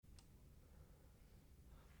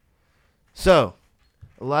So,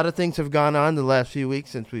 a lot of things have gone on the last few weeks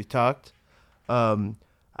since we've talked.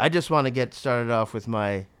 I just want to get started off with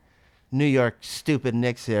my New York stupid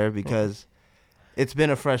Knicks here because it's been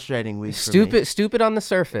a frustrating week for me. Stupid on the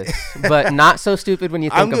surface, but not so stupid when you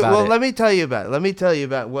think about it. Well, let me tell you about it. Let me tell you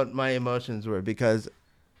about what my emotions were because,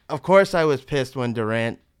 of course, I was pissed when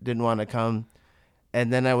Durant didn't want to come,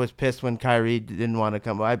 and then I was pissed when Kyrie didn't want to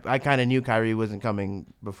come. I kind of knew Kyrie wasn't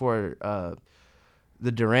coming before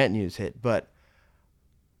the Durant news hit, but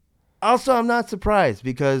also I'm not surprised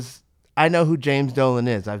because I know who James Dolan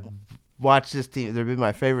is. I've watched this team. They've been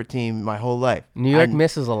my favorite team my whole life. New York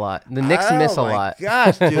misses a lot. The Knicks miss a lot. Oh, my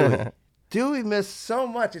gosh, Dewey. Dewey missed so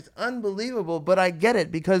much. It's unbelievable, but I get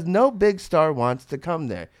it because no big star wants to come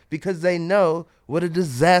there because they know what a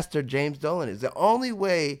disaster James Dolan is. The only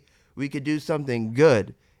way we could do something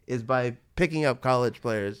good is by picking up college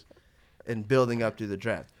players and building up to the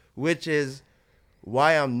draft, which is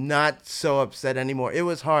why I'm not so upset anymore. It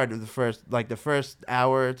was hard the first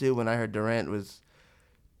hour or two when I heard Durant was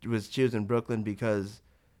choosing Brooklyn because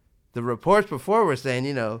the reports before were saying,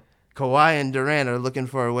 Kawhi and Durant are looking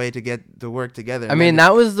for a way to get to work together. I mean,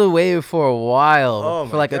 that was the wave for a while. Oh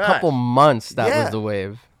for like a couple months, that was the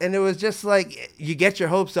wave. And it was just like you get your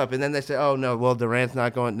hopes up, and then they say, oh, no, well, Durant's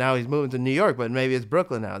not going. Now he's moving to New York, but maybe it's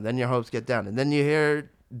Brooklyn now. Then your hopes get down. And then you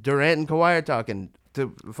hear Durant and Kawhi are talking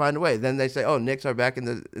to find a way. Then they say, oh, Knicks are back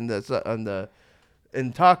in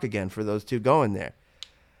talk again for those two going there.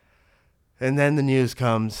 And then the news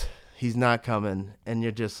comes, he's not coming, and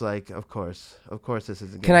you're just like, of course this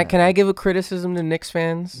isn't going to Can I give a criticism to Knicks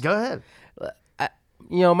fans? Go ahead.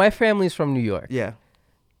 My family's from New York. Yeah.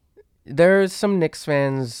 There's some Knicks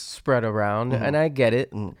fans spread around, and I get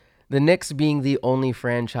it. Mm. The Knicks being the only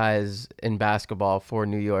franchise in basketball for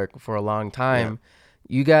New York for a long time,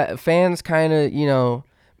 you got fans kind of,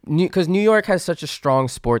 because New York has such a strong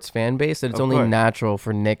sports fan base that it's only natural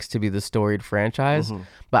for Knicks to be the storied franchise. Mm-hmm.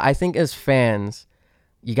 But I think as fans,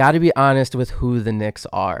 you got to be honest with who the Knicks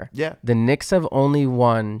are. Yeah. The Knicks have only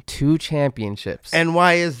won 2 championships. And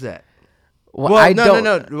why is that? Well,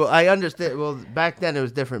 no. Well, I understand. Well, back then it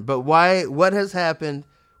was different. But why? What has happened?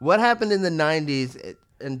 What happened in the 90s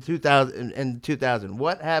and 2000?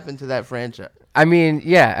 What happened to that franchise? I mean,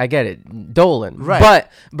 yeah, I get it, Dolan. Right.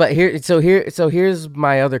 But here's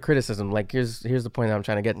my other criticism. Like here's the point that I'm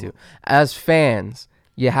trying to get to. As fans,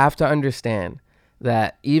 you have to understand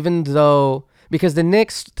that even though because the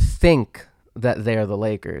Knicks think that they're the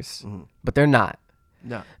Lakers, but they're not.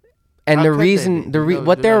 No. And the reason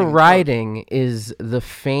what they're riding is the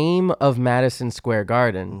fame of Madison Square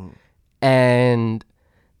Garden, and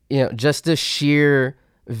just the sheer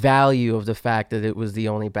value of the fact that it was the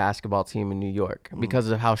only basketball team in New York because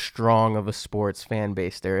of how strong of a sports fan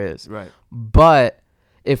base there is. Right. But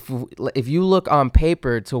if you look on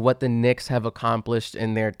paper to what the Knicks have accomplished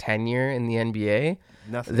in their tenure in the NBA,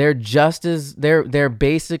 nothing. They're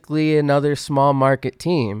basically another small market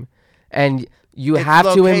team, and you it's have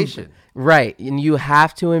location. And you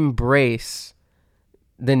have to embrace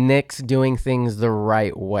the Knicks doing things the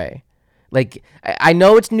right way. Like, I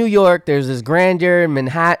know it's New York, there's this grandeur in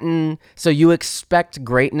Manhattan, so you expect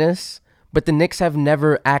greatness, but the Knicks have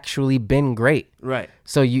never actually been great. Right.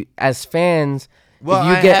 So you, as fans, well,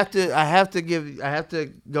 I have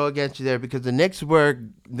to go against you there because the Knicks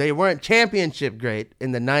they weren't championship great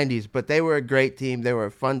in the 90s, but they were a great team. They were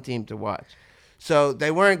a fun team to watch. So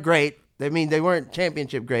they weren't great. I mean, they weren't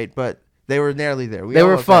championship great, but they were nearly there. They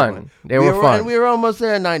were fun. They were fun. And we were almost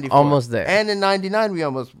there in 94. Almost there. And in 99,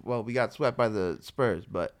 we got swept by the Spurs.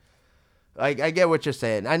 But I get what you're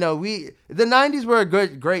saying. I know the 90s were a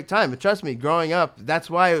great time. But trust me, growing up, that's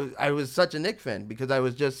why I was such a Knicks fan, because I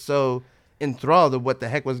was just so enthralled of what the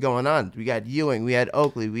heck was going on. We got Ewing, we had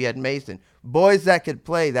Oakley, we had Mason. Boys that could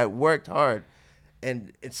play, that worked hard.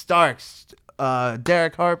 And it's Starks,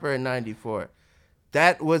 Derek Harper in 94.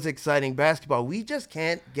 That was exciting basketball. We just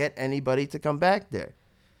can't get anybody to come back there.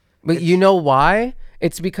 But you know why?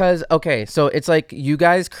 It's because, so it's like you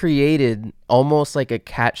guys created almost like a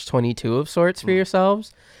catch-22 of sorts for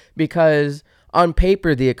yourselves, because on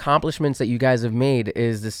paper, the accomplishments that you guys have made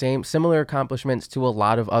is the similar accomplishments to a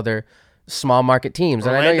lot of other small market teams.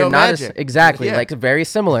 And I know you're not like very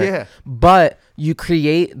similar. Yeah. But you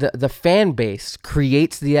create the fan base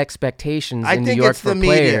creates the expectations in New York for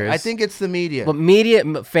players. I think it's the media.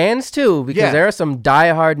 But fans too, because there are some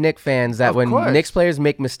diehard Knicks fans that when Knicks players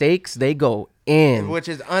make mistakes, they go in. Which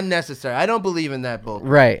is unnecessary. I don't believe in that bull.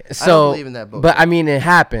 Right. So, I don't believe in that bull. But I mean, it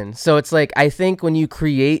happens. So it's like, I think when you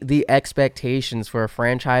create the expectations for a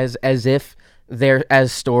franchise as if they're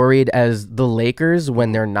as storied as the Lakers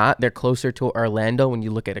when they're not. They're closer to Orlando when you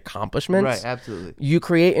look at accomplishments. Right, absolutely. You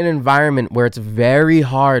create an environment where it's very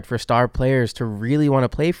hard for star players to really want to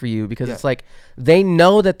play for you because it's like they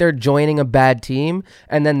know that they're joining a bad team,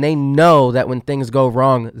 and then they know that when things go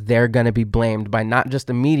wrong, they're going to be blamed by not just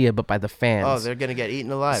the media but by the fans. Oh, they're going to get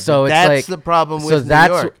eaten alive. So that's the problem with New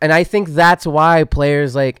York. And I think that's why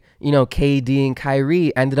players like, KD and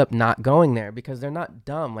Kyrie ended up not going there because they're not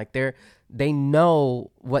dumb. Like they know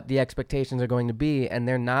what the expectations are going to be, and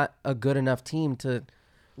they're not a good enough team to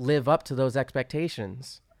live up to those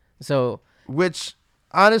expectations. So, which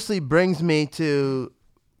honestly brings me to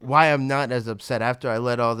why I'm not as upset after I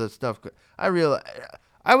let all this stuff go.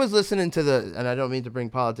 I was listening to and I don't mean to bring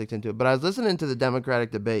politics into it, but I was listening to the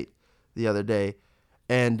Democratic debate the other day,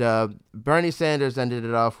 and Bernie Sanders ended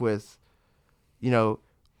it off with,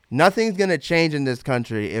 nothing's going to change in this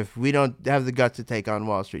country if we don't have the guts to take on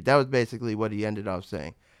Wall Street. That was basically what he ended off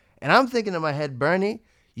saying. And I'm thinking in my head, Bernie,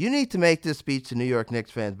 you need to make this speech to New York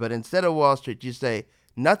Knicks fans, but instead of Wall Street, you say,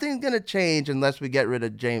 nothing's going to change unless we get rid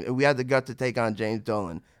of James. We have the guts to take on James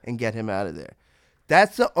Dolan and get him out of there.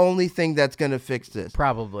 That's the only thing that's going to fix this.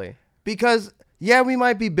 Probably. Because, we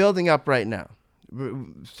might be building up right now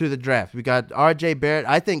through the draft. We got R.J. Barrett.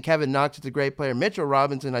 I think Kevin Knox is a great player. Mitchell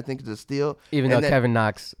Robinson, I think, is a steal. Kevin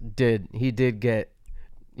Knox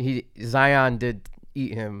Zion did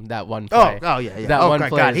eat him that one play. Oh yeah. That one my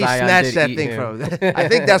play, God, he Zion snatched that did thing eat from him. I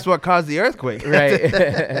think that's what caused the earthquake. Right.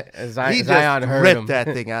 He Zion just hurt ripped him. that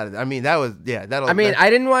thing out of there. I mean, that was, I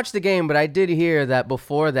didn't watch the game, but I did hear that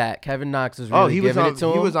before that, Kevin Knox was really giving it to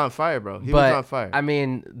him. He was on fire, bro. He was on fire. I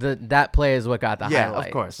mean, that play is what got the highlight. Yeah,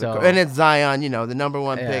 of course. So. And it's Zion, the number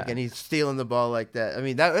one pick, and he's stealing the ball like that. I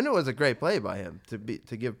mean, and it was a great play by him to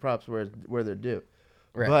give props where they're due.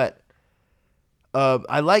 Right. But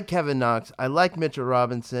I like Kevin Knox. I like Mitchell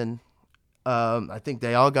Robinson. I think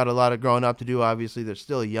they all got a lot of growing up to do. Obviously, they're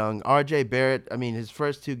still young. R.J. Barrett, I mean, his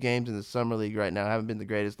first 2 games in the Summer League right now haven't been the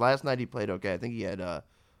greatest. Last night he played okay. I think he had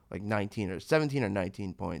like 17 or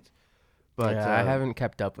 19 points. But I haven't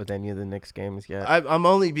kept up with any of the Knicks games yet. I'm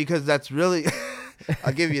only because that's really –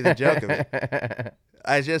 I'll give you the joke of it.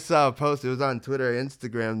 I just saw a post. It was on Twitter or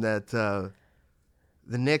Instagram that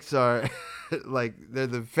the Knicks are – like they're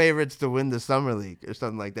the favorites to win the Summer League or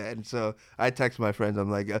something like that. And so I text my friends.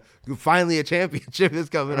 I'm like, finally a championship is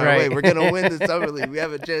coming our way. We're going to win the Summer League. We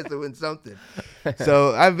have a chance to win something.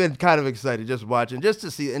 So I've been kind of excited just watching, just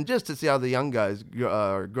to see how the young guys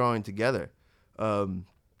are growing together. And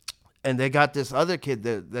they got this other kid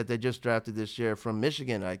that they just drafted this year from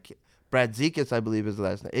Michigan. Brad Zekas, I believe is the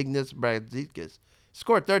last name. Ignas Brad Zekas.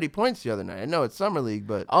 Scored 30 points the other night. I know it's Summer League,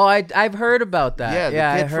 but... Oh, I've heard about that.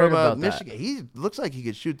 Yeah, the kid I heard from about Michigan. that. He looks like he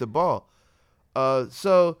could shoot the ball.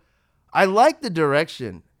 So I like the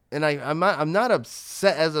direction, and I'm not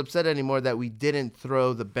as upset anymore that we didn't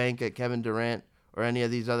throw the bank at Kevin Durant or any of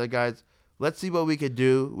these other guys. Let's see what we could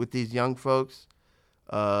do with these young folks.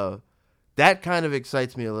 That kind of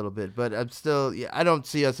excites me a little bit, but I'm still... I don't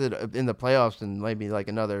see us in the playoffs in maybe like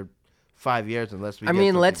another 5 years unless we. I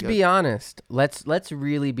mean, let's be honest. Let's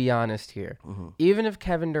really be honest here. Mm-hmm. Even if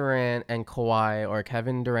Kevin Durant and Kawhi, or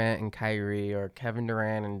Kevin Durant and Kyrie, or Kevin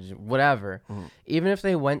Durant and whatever, even if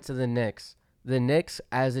they went to the Knicks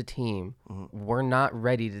as a team were not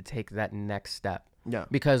ready to take that next step. Yeah.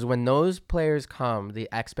 Because when those players come, the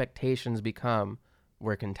expectations become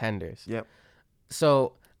we're contenders. Yep.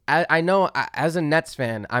 So. I know as a Nets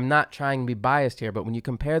fan, I'm not trying to be biased here, but when you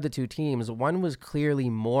compare the two teams, one was clearly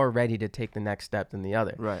more ready to take the next step than the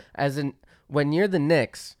other. Right. When you're the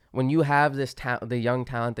Knicks, when you have this the young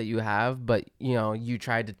talent that you have, but you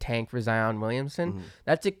tried to tank for Zion Williamson,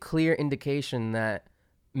 that's a clear indication that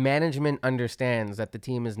management understands that the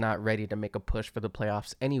team is not ready to make a push for the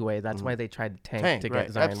playoffs anyway. That's why they tried to tank to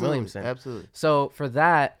get Zion Williamson. Absolutely. So for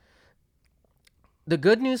that. The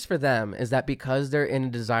good news for them is that because they're in a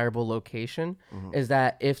desirable location, is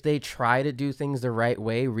that if they try to do things the right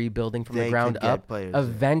way, rebuilding from the ground up,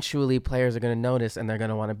 eventually players are going to notice and they're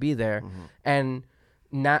going to want to be there. And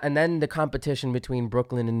then the competition between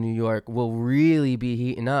Brooklyn and New York will really be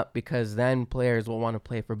heating up because then players will want to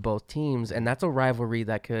play for both teams. And that's a rivalry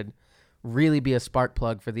that could really be a spark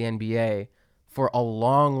plug for the NBA for a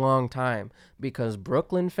long, long time, because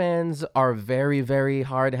Brooklyn fans are very, very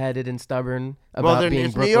hard-headed and stubborn about being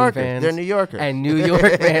Brooklyn fans. They're New Yorkers. And New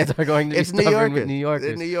York fans are going to be stubborn with New Yorkers.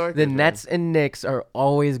 They're New Yorkers. The Nets and Knicks are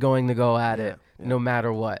always going to go at it, no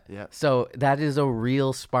matter what. Yeah. So that is a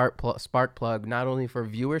real spark plug, not only for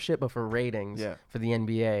viewership, but for ratings for the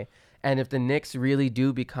NBA. And if the Knicks really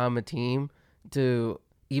do become a team to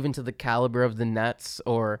the caliber of the Nets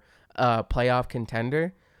or a playoff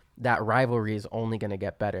contender, that rivalry is only going to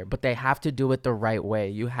get better. But they have to do it the right way.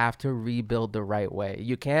 You have to rebuild the right way.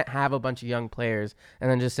 You can't have a bunch of young players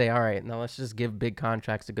and then just say, all right, now let's just give big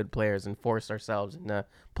contracts to good players and force ourselves into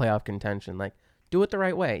playoff contention. Like, do it the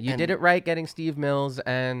right way. You did it right getting Steve Mills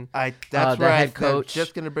and that's the head coach.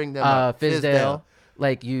 Just going to bring them up. Fisdale.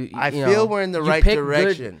 Like I feel we're in the right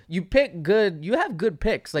direction. You pick good. You have good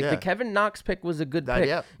picks. Like the Kevin Knox pick was a good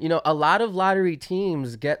pick. A lot of lottery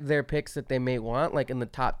teams get their picks that they may want, like in the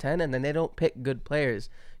top 10, and then they don't pick good players.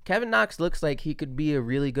 Kevin Knox looks like he could be a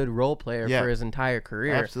really good role player for his entire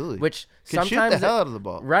career. Absolutely. Which could sometimes shoot the hell out of the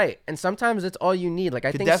ball. Right. And sometimes it's all you need. Like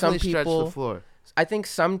I think some people stretch the floor. I think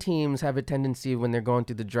some teams have a tendency when they're going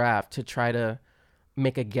through the draft to try to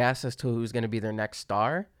make a guess as to who's going to be their next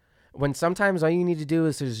star. When sometimes all you need to do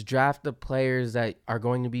is just draft the players that are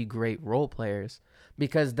going to be great role players.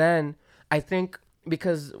 Because then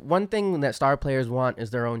because one thing that star players want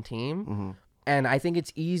is their own team. Mm-hmm. And I think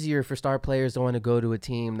it's easier for star players to want to go to a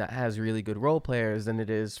team that has really good role players than it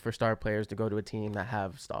is for star players to go to a team that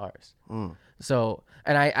have stars. So,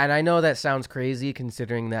 and I know that sounds crazy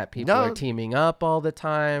considering that people are teaming up all the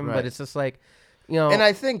time, but it's just like, And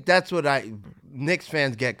I think that's what Knicks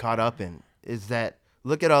fans get caught up in is that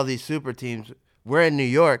look at all these super teams. We're in New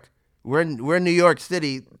York. We're in New York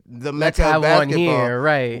City. The Mecca of basketball. One here,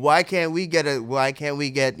 right? Why can't we get?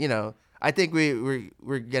 I think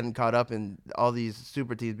we're getting caught up in all these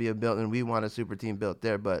super teams being built, and we want a super team built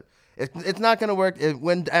there. But it's not going to work.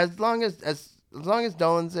 As long as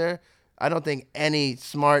Dolan's there, I don't think any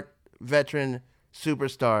smart veteran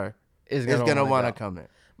superstar is going to want to come in.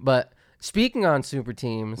 But speaking on super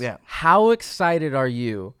teams, yeah. How excited are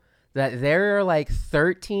you that there are like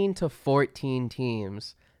 13 to 14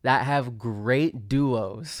 teams that have great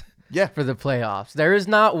duos for the playoffs? There is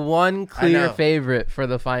not one clear favorite for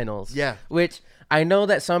the finals. Yeah. Which I know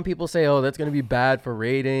that some people say, oh, that's going to be bad for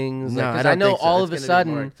ratings. No, I know all of a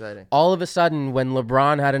sudden, when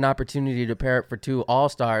LeBron had an opportunity to pair up for 2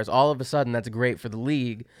 All-Stars, all of a sudden that's great for the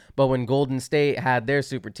league. But when Golden State had their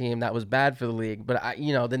super team, that was bad for the league. But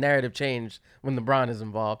the narrative changed when LeBron is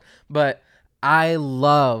involved. But I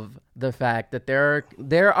love the fact that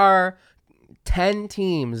there are 10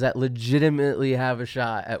 teams that legitimately have a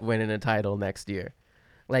shot at winning a title next year.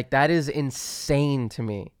 Like, that is insane to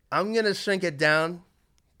me. I'm going to shrink it down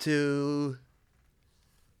to,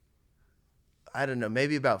 I don't know,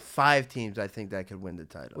 maybe about 5 teams I think that could win the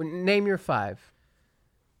title. Name your 5.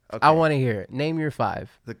 Okay. I want to hear it. Name your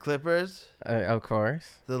 5. The Clippers. Of course.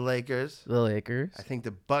 The Lakers. I think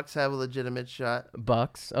the Bucks have a legitimate shot.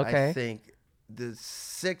 Bucks, okay. I think the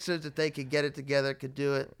Sixers, if they could get it together, could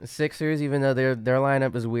do it. The Sixers, even though their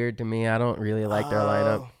lineup is weird to me, I don't really like their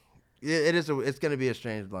lineup. It's going to be a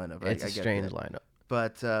strange lineup. It's a strange lineup.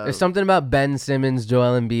 But there's something about Ben Simmons,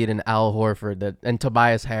 Joel Embiid, and Al Horford and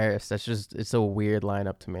Tobias Harris. It's a weird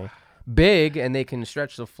lineup to me. Big, and they can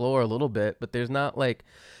stretch the floor a little bit, but there's not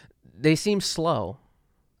they seem slow.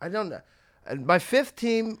 I don't know. My 5th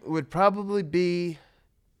team would probably be.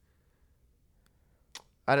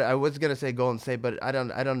 I was gonna say Golden State, but I don't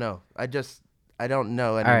know. I don't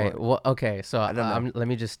know anymore. All right. Well, okay. So let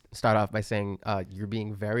me just start off by saying you're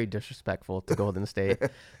being very disrespectful to Golden State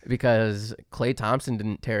because Klay Thompson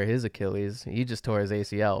didn't tear his Achilles. He just tore his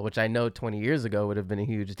ACL, which I know 20 years ago would have been a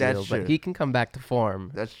huge deal. That's true. But he can come back to form.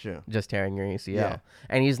 That's true. Just tearing your ACL. Yeah.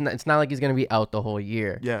 And it's not like he's going to be out the whole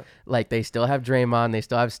year. Yeah. Like, they still have Draymond. They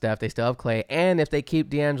still have Steph. They still have Klay. And if they keep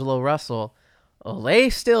D'Angelo Russell, they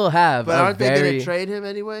still have. But aren't they going to trade him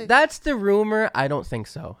anyway? That's the rumor. I don't think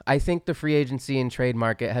so. I think the free agency and trade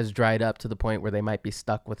market has dried up to the point where they might be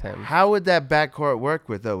stuck with him. How would that backcourt work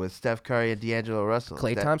with Steph Curry and D'Angelo Russell?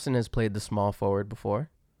 Klay Thompson has played the small forward before.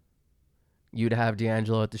 You'd have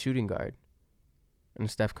D'Angelo at the shooting guard and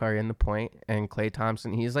Steph Curry in the point, and Klay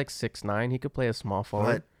Thompson, he's like 6'9". He could play a small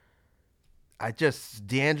forward. But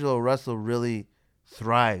D'Angelo Russell really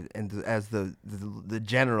thrived as the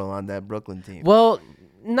general on that Brooklyn team. Well,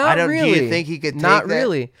 not really. Do you think he could take Not that?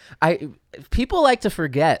 really. People like to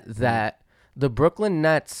forget that the Brooklyn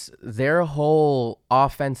Nets, their whole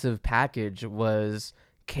offensive package was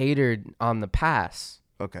catered on the pass.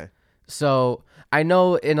 Okay. So I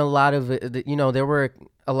know in a lot of there were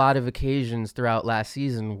a lot of occasions throughout last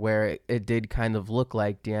season where it did kind of look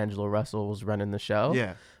like D'Angelo Russell was running the show.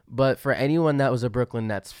 Yeah. But for anyone that was a Brooklyn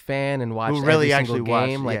Nets fan and watched every single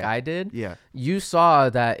game like I did, you saw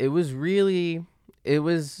that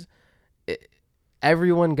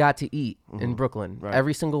everyone got to eat in Brooklyn. Right.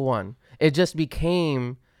 Every single one. It just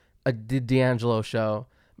became a D'Angelo show.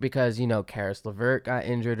 because, Karis LeVert got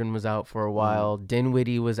injured and was out for a while.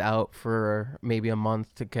 Dinwiddie was out for maybe a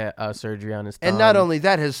month to get surgery on his thumb. And not only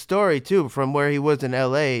that, his story, too, from where he was in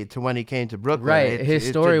L.A. to when he came to Brooklyn. Right. His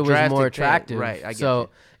story was more attractive. Right. I get so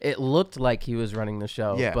you. it looked like he was running the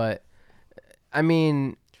show. Yeah. But, I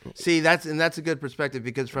mean... See, that's a good perspective,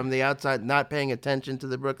 because from the outside, not paying attention to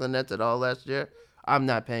the Brooklyn Nets at all last year, I'm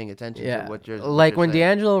not paying attention to what you're like when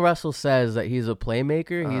saying. D'Angelo Russell says that he's a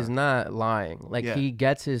playmaker, he's not lying. Like he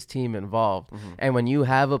gets his team involved. And when you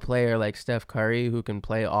have a player like Steph Curry who can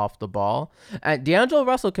play off the ball, and D'Angelo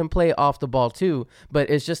Russell can play off the ball too, but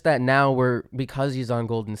it's just that now because he's on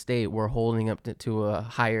Golden State, we're holding up to a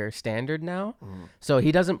higher standard now. So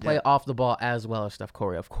he doesn't play off the ball as well as Steph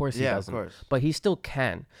Curry. Of course he doesn't. Of course. But he still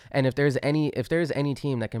can. And if there's any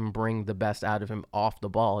team that can bring the best out of him off the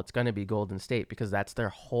ball, it's going to be Golden State, because that's their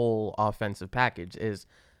whole offensive package is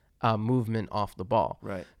movement off the ball.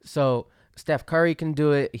 Right. So Steph Curry can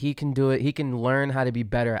do it. He can do it. He can learn how to be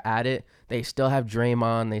better at it. They still have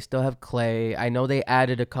Draymond. They still have Clay. I know they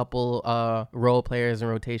added a couple role players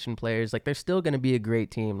and rotation players. Like, they're still going to be a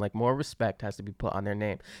great team. Like, more respect has to be put on their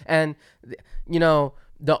name. And,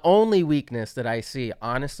 the only weakness that I see,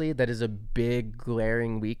 honestly, that is a big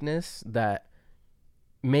glaring weakness that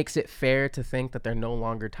makes it fair to think that they're no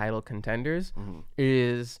longer title contenders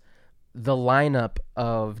is the lineup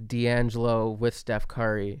of D'Angelo with Steph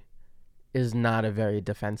Curry is not a very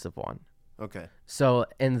defensive one. Okay. So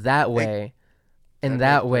in that way,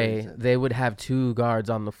 they would have two guards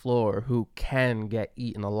on the floor who can get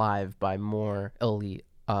eaten alive by more elite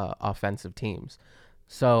offensive teams.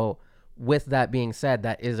 So with that being said,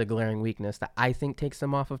 that is a glaring weakness that I think takes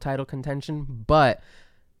them off of title contention, but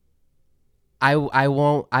I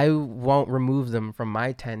won't remove them from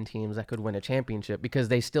my 10 teams that could win a championship, because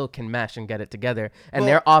they still can mesh and get it together, and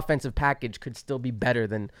their offensive package could still be better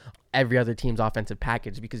than every other team's offensive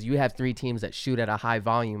package, because you have 3 teams that shoot at a high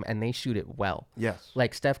volume and they shoot it well. Yes.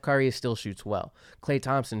 Like Steph Curry still shoots well. Klay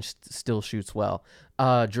Thompson still shoots well.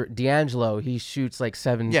 D'Angelo, he shoots like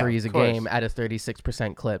 7 threes a game at a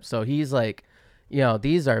 36% clip. So he's like,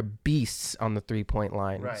 these are beasts on the 3-point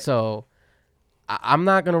line. Right. So I'm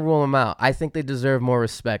not going to rule them out. I think they deserve more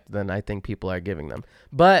respect than I think people are giving them.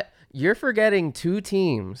 But you're forgetting 2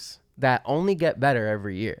 teams that only get better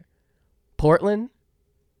every year. Portland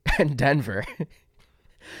and Denver.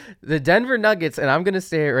 The Denver Nuggets, and I'm going to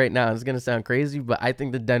say it right now, it's going to sound crazy, but I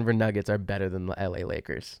think the Denver Nuggets are better than the LA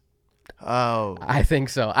Lakers. Oh. I think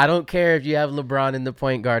so. I don't care if you have LeBron in the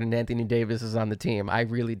point guard and Anthony Davis is on the team. I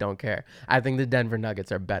really don't care. I think the Denver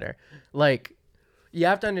Nuggets are better. Like, you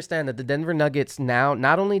have to understand that the Denver Nuggets now,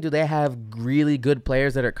 not only do they have really good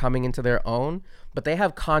players that are coming into their own, but they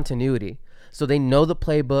have continuity. So they know the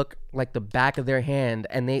playbook like the back of their hand,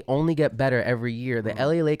 and they only get better every year. The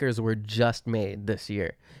LA Lakers were just made this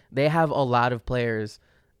year. They have a lot of players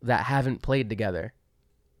that haven't played together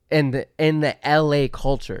in the LA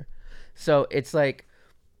culture. So it's like,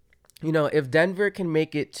 if Denver can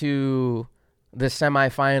make it to the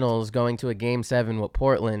semifinals, going to a Game 7 with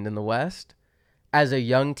Portland in the West, as a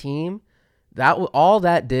young team, all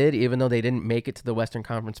that did, even though they didn't make it to the Western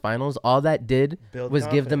Conference Finals, all that did was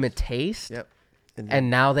give them a taste. Yep. And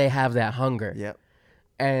now they have that hunger. Yep.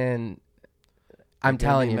 And I'm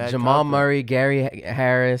telling you, Jamal Murray, Gary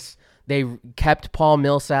Harris, they kept Paul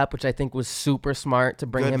Millsap, which I think was super smart to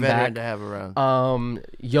bring him back. To have around.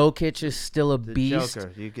 Jokic is still a beast.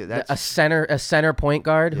 Joker. A center point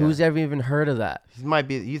guard. Who's ever even heard of that? He might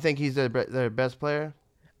be. You think he's their best player?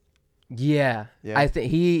 Yeah. I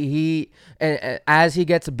think he and as he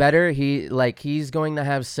gets better, he's going to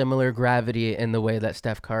have similar gravity in the way that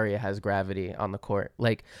Steph Curry has gravity on the court.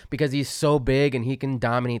 Like, because he's so big and he can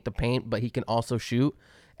dominate the paint, but he can also shoot.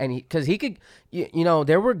 And because he could,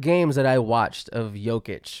 there were games that I watched of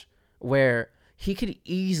Jokic where he could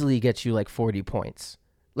easily get you like 40 points.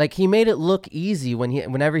 Like, he made it look easy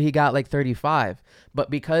whenever he got like 35. But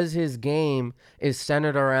because his game is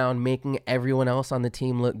centered around making everyone else on the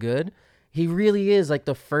team look good, he really is like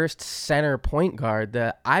the first center point guard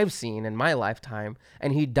that I've seen in my lifetime.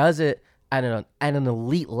 And he does it at an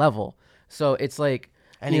elite level. So it's like,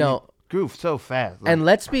 groove so fast. And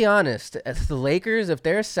let's be honest, as the Lakers, if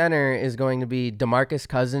their center is going to be DeMarcus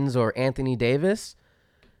Cousins or Anthony Davis,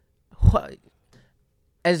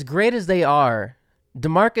 as great as they are,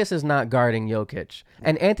 DeMarcus is not guarding Jokic,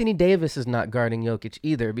 and Anthony Davis is not guarding Jokic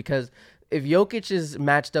either, because if Jokic is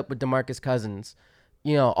matched up with DeMarcus Cousins,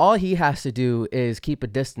 all he has to do is keep a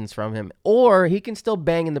distance from him, or he can still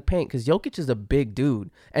bang in the paint, because Jokic is a big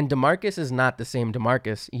dude, and DeMarcus is not the same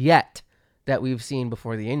DeMarcus yet that we've seen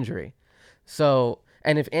before the injury. So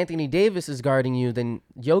And if Anthony Davis is guarding you, then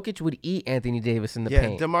Jokic would eat Anthony Davis in the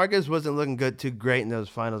paint. DeMarcus wasn't looking too great in those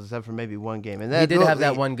finals, except for maybe one game. And that, he did have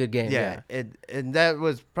that one good game. Yeah, and that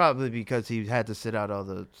was probably because he had to sit out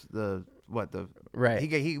all right.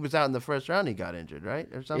 He was out in the first round. He got injured, right,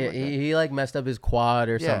 or something. Yeah, he like messed up his quad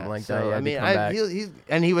or something like that. Yeah, I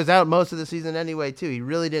mean, he was out most of the season anyway too. He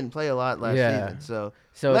really didn't play a lot last season.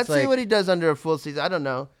 So let's see what he does under a full season. I don't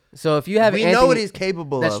know. So if you have, we know what he's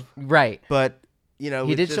capable of, right? But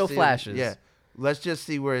he did show flashes. Yeah, let's just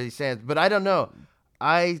see where he stands. But I don't know.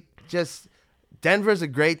 Denver's a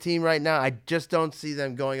great team right now. I just don't see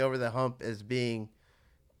them going over the hump as being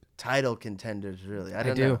title contenders. Really, I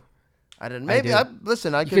don't know. I didn't. Maybe I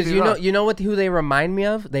could be wrong. You know who they remind me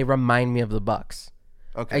of? They remind me of the Bucks.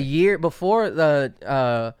 Okay. A year before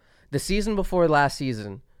the season before last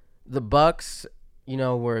season, the Bucks,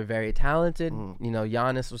 were very talented.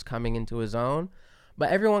 Giannis was coming into his own,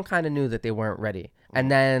 but everyone kind of knew that they weren't ready.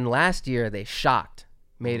 And then last year they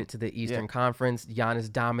made it to the Eastern Conference.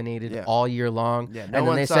 Giannis dominated all year long. Yeah, no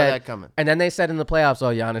one saw that coming. And then they said in the playoffs,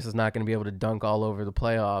 "Oh, Giannis is not going to be able to dunk all over the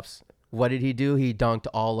playoffs." What did he do? He dunked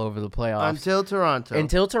all over the playoffs. Until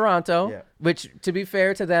Toronto. Which, to be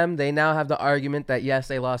fair to them, they now have the argument that, yes,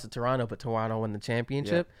 they lost to Toronto, but Toronto won the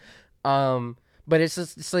championship. Yeah. But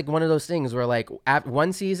it's like one of those things where, like,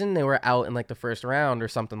 one season they were out in like the first round or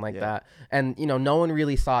something like that, and no one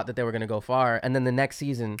really thought that they were going to go far. And then the next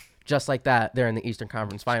season, just like that, they're in the Eastern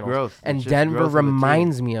Conference Finals. And Denver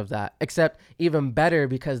reminds me of that, except even better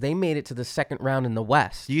because they made it to the second round in the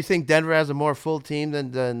West. Do you think Denver has a more full team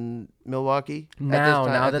than Milwaukee?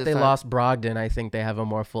 Now that they lost Brogdon, I think they have a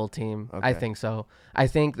more full team. Okay. I think so. I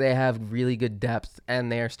think they have really good depth,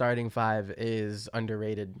 and their starting five is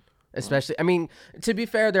underrated. Especially, I mean, to be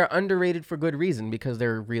fair, they're underrated for good reason because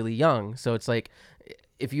they're really young. So it's like,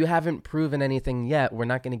 if you haven't proven anything yet, we're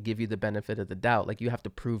not going to give you the benefit of the doubt. Like, you have to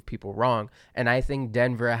prove people wrong. And I think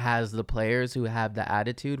Denver has the players who have the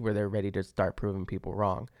attitude where they're ready to start proving people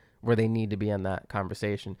wrong, where they need to be in that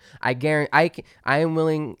conversation. I am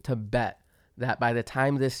willing to bet that by the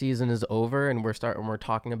time this season is over and we're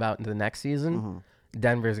talking about the next season,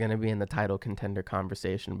 Denver is going to be in the title contender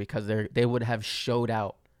conversation because they would have showed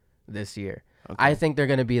out this year. Okay. I think they're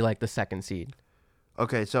going to be like the second seed.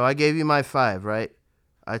 Okay, so I gave you my 5, right?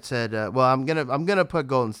 I said, I'm gonna put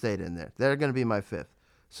Golden State in there. They're gonna be my 5th.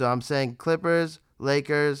 So I'm saying Clippers,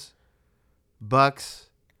 Lakers, Bucks,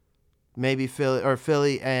 maybe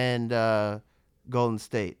Philly and Golden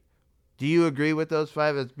State. Do you agree with those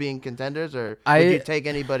 5 as being contenders, or would you take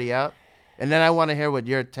anybody out? And then I want to hear what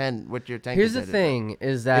your 10. Here's the thing: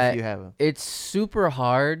 is that if you have them, it's super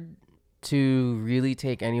hard to really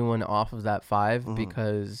take anyone off of that 5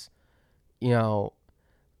 because,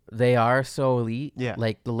 they are so elite. Yeah.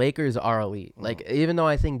 Like, the Lakers are elite. Like, even though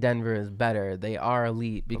I think Denver is better, they are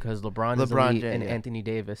elite because LeBron is elite and Anthony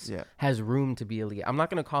Davis has room to be elite. I'm not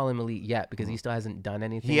going to call him elite yet because he still hasn't done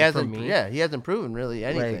anything for me. Yeah, he hasn't proven really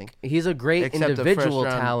anything. Like, he's a great individual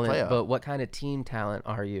talent, but what kind of team talent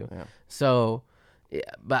are you? Yeah. So,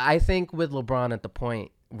 but I think with LeBron at the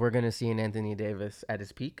point, we're going to see an Anthony Davis at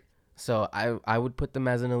his peak. So I would put them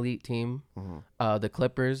as an elite team. The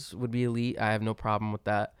Clippers would be elite. I have no problem with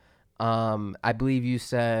that. I believe you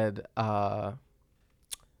said Golden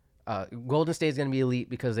State is going to be elite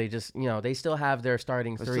because they just, they still have their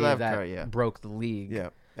starting 3 that broke the league. Yeah,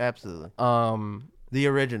 absolutely. The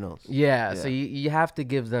originals. Yeah. So you have to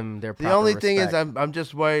give them their proper The only thing respect. is I'm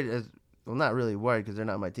just worried. Well, not really worried because they're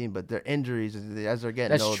not my team, but their injuries as they're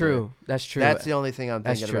getting older. That's true. That's the only thing I'm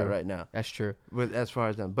thinking about right now. That's true. As far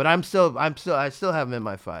as them, but I still have them in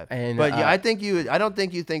my 5. And, but I don't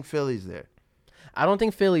think you think Philly's there. I don't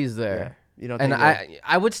think Philly's there. Yeah. You don't and think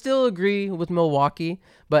I would still agree with Milwaukee,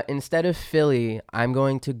 but instead of Philly, I'm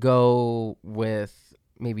going to go with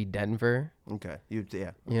maybe Denver. Okay. Okay.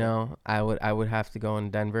 I would have to go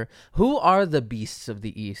in Denver. Who are the beasts of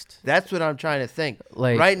the East? That's what I'm trying to think.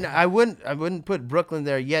 Like, right now, I wouldn't put Brooklyn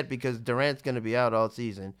there yet because Durant's going to be out all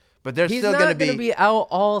season. But they're still going to be. He's not going to be out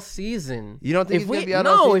all season. You don't think he's going to be out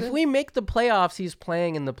all season? No, if we make the playoffs, he's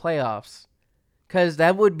playing in the playoffs. Because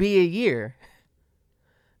that would be a year.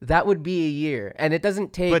 That would be a year, and it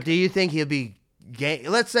doesn't take. But do you think he'll be?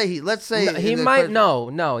 Let's say he might.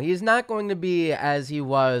 No, he's not going to be as he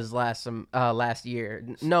was last year.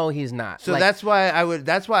 No, he's not. So that's why I wouldn't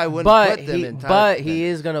put them in time. But he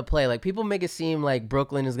is going to play. Like, people make it seem like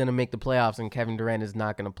Brooklyn is going to make the playoffs and Kevin Durant is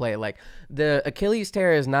not going to play. Like, the Achilles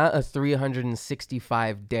tear is not a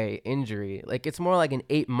 365-day injury. Like, it's more like an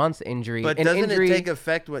 8-month injury. But doesn't it take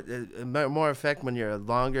effect? More effect when you're a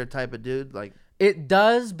longer type of dude, like. It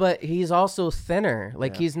does, but he's also thinner.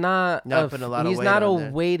 Like, he's not a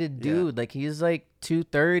weighted dude. Yeah. Like, he's like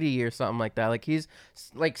 230 or something like that. Like he's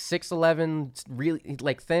like 6'11", really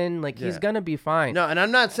like thin. Like he's gonna be fine. No, and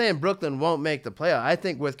I'm not saying Brooklyn won't make the playoff. I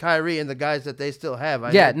think with Kyrie and the guys that they still have,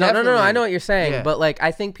 No. I know what you're saying, but like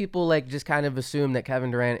I think people like just kind of assume that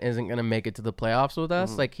Kevin Durant isn't gonna make it to the playoffs with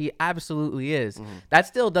us. Like he absolutely is. That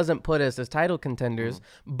still doesn't put us as title contenders,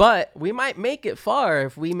 but we might make it far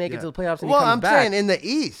if we make it to the playoffs. And he comes back. Saying in the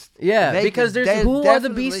East, because there's who are the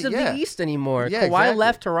beasts of the East anymore? Kawhi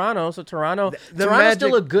left Toronto, so Toronto's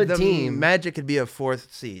still a good team. Magic could be a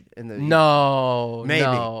 4th seed in the maybe.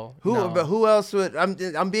 But who else would?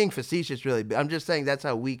 I'm being facetious, really. But I'm just saying that's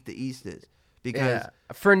how weak the East is. Because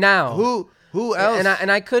for now, who else?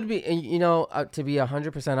 And I could be, to be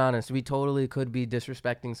 100% honest, we totally could be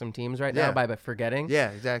disrespecting some teams right now by forgetting.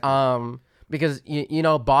 Yeah, exactly. Because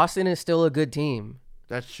Boston is still a good team.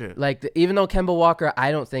 That's true. Like even though Kemba Walker,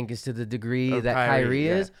 I don't think is to the degree that Kyrie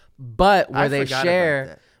is, but where they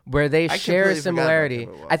share a similarity.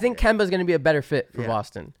 I think Kemba's going to be a better fit for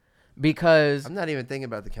Boston because I'm not even thinking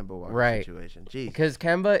about the Kemba Walker situation. Jeez. Because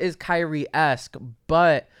Kemba is Kyrie-esque,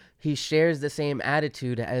 but he shares the same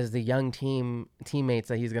attitude as the young teammates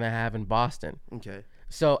that he's going to have in Boston. Okay.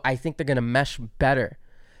 So I think they're going to mesh better.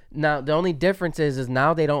 Now the only difference is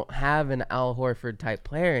now they don't have an Al Horford type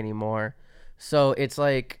player anymore. So it's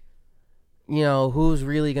like, who's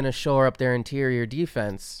really going to shore up their interior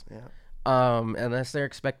defense? Yeah. Unless they're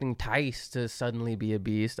expecting Tice to suddenly be a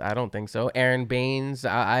beast. I don't think so. Aaron Baines,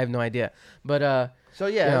 I have no idea. But so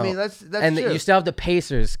yeah, I mean that's and true. You still have the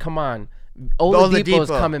Pacers. Come on, Oladipo's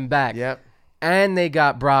coming back. Yep. And they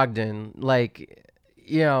got Brogdon. Like,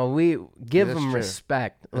 we give them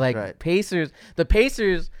respect. That's like right. The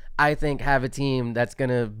Pacers, I think, have a team that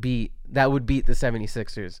would beat the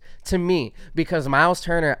 76ers to me, because Miles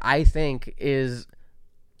Turner, I think, is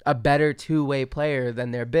a better two-way player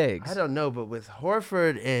than their bigs. I don't know, but with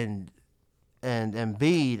Horford and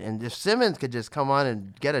Embiid, and if Simmons could just come on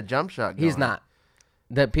and get a jump shot going. He's not.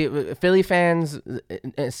 Philly fans,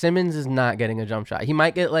 Simmons is not getting a jump shot. He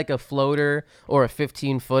might get like a floater or a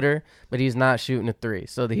 15-footer, but he's not shooting a 3.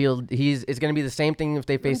 So it's going to be the same thing if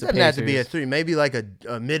they face the Pacers. It doesn't have to be a 3, maybe like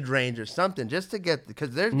a mid-range or something, just to get,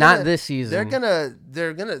 because they're not this season.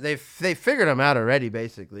 They figured him out already.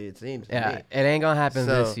 Basically, it seems. To me. It ain't gonna happen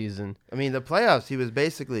this season. I mean, the playoffs, he was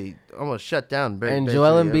basically almost shut down. And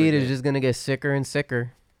Joel Embiid is just gonna get sicker and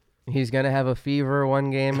sicker. He's gonna have a fever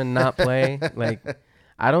one game and not play. Like,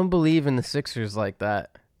 I don't believe in the Sixers like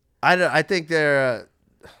that. I think they're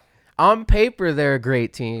on paper they're a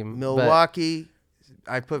great team. Milwaukee,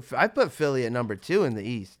 I put Philly at number 2 in the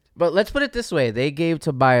East. But let's put it this way: they gave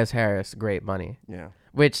Tobias Harris great money. Yeah.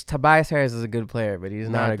 Which Tobias Harris is a good player, but he's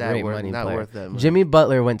not a great money player. Worth that money. Jimmy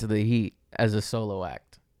Butler went to the Heat as a solo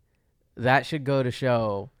act. That should go to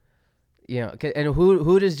show, and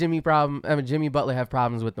who does Jimmy Butler have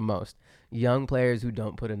problems with the most? Young players who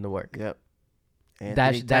don't put in the work. Yep.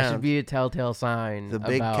 That should be a telltale sign. The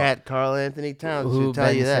big cat Karl Anthony Towns who should tell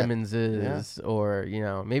Ben you that. Simmons is, or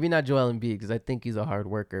maybe not Joel Embiid, because I think he's a hard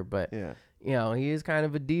worker, but he is kind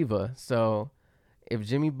of a diva. So if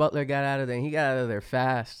Jimmy Butler got out of there, he got out of there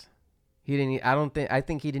fast. I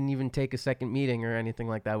think he didn't even take a second meeting or anything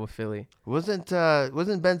like that with Philly. Wasn't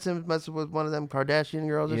Ben Simmons messing with one of them Kardashian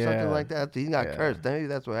girls or something like that? He got cursed. Maybe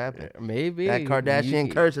that's what happened. Maybe that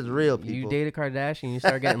Kardashian curse is real. People, you date a Kardashian, you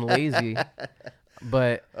start getting lazy.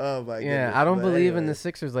 But oh my goodness. I don't believe in the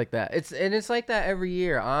Sixers like that. It's like that every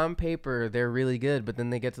year. On paper, they're really good, but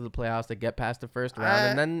then they get to the playoffs, they get past the first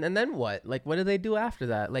round, and then what? Like, what do they do after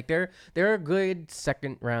that? Like, they're a good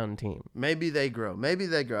second round team. Maybe they grow. I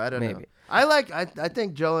don't know. I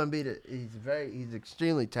think Joel Embiid, he's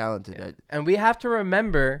extremely talented. Yeah. And we have to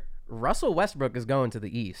remember, Russell Westbrook is going to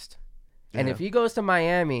the East. And if he goes to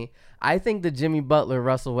Miami, I think the Jimmy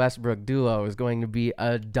Butler-Russell Westbrook duo is going to be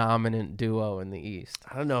a dominant duo in the East.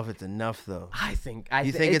 I don't know if it's enough, though. You think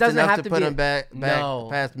it's enough to put them back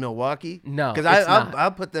past Milwaukee? No, because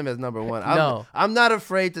I'll put them as number 1. I'm not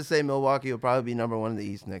afraid to say Milwaukee will probably be number 1 in the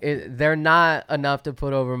East next year. They're not enough to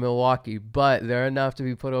put over Milwaukee, but they're enough to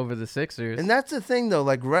be put over the Sixers. And that's the thing, though.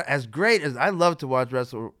 Like, as great as I love to watch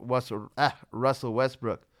Russell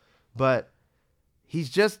Westbrook, but he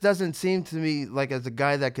just doesn't seem to me like as a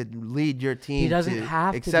guy that could lead your team. He doesn't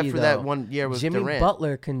have to, except for that 1 year with Jimmy Durant.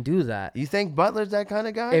 Butler can do that. You think Butler's that kind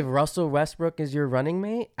of guy? If Russell Westbrook is your running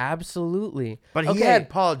mate, absolutely. But he had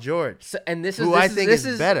Paul George, who I think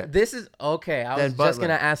is better. This is okay. I was just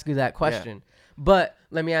gonna ask you that question, but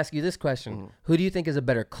let me ask you this question: Who do you think is a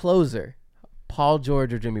better closer, Paul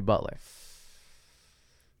George or Jimmy Butler?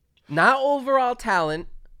 Not overall talent.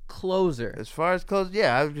 closer. As far as close,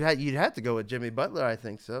 yeah, you'd have to go with Jimmy Butler. I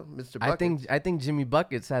think so, Mr. Buckets. I think Jimmy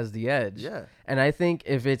Buckets has the edge. Yeah. And I think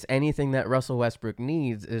if it's anything that Russell Westbrook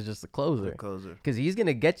needs is just a closer. Because he's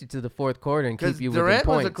gonna get you to the fourth quarter and keep you within points. Durant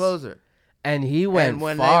was a closer. And he went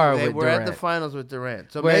when far they with were Durant. at the finals with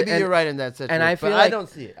Durant. So maybe you're right in that situation. And I feel I don't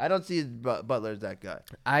see it. I don't see Butler as that guy.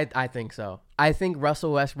 I think so. I think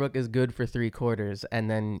Russell Westbrook is good for 3 quarters, and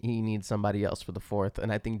then he needs somebody else for the fourth.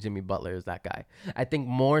 And I think Jimmy Butler is that guy. I think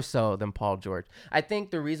more so than Paul George. I think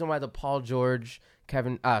the reason why the Paul George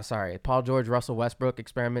Russell Westbrook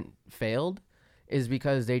experiment failed is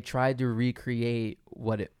because they tried to recreate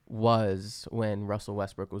what it was when Russell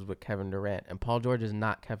Westbrook was with Kevin Durant, and Paul George is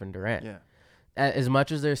not Kevin Durant. Yeah. As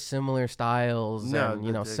much as they're similar styles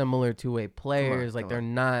and similar two-way players, they're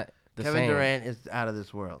not the same. Kevin Durant is out of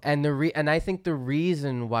this world. And I think the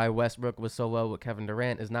reason why Westbrook was so well with Kevin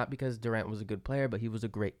Durant is not because Durant was a good player, but he was a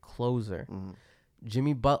great closer. Mm-hmm.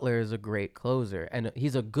 Jimmy Butler is a great closer, and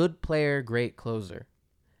he's a good player, great closer.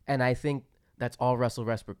 And I think that's all Russell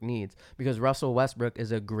Westbrook needs, because Russell Westbrook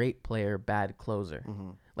is a great player, bad closer.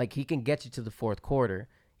 Mm-hmm. Like, he can get you to the fourth quarter.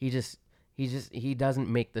 He doesn't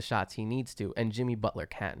make the shots he needs to, and Jimmy Butler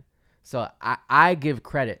can. So I give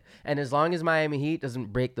credit. And as long as Miami Heat doesn't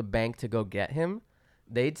break the bank to go get him,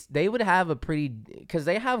 they would have because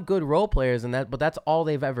they have good role players but that's all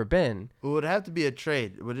they've ever been. It would have to be a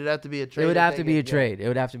trade. Would it have to be a trade? It would have to be a trade. It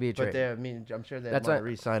would have to be a trade. But I'm sure they want to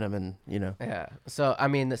re-sign him, and Yeah. So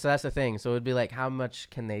so that's the thing. So it would be like, how much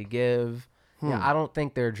can they give? Yeah, I don't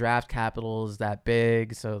think their draft capital is that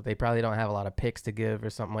big, so they probably don't have a lot of picks to give or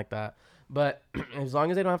something like that. But as long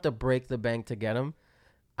as they don't have to break the bank to get him,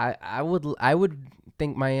 I would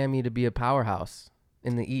think Miami to be a powerhouse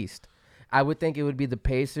in the East. I would think it would be the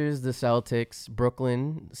Pacers, the Celtics,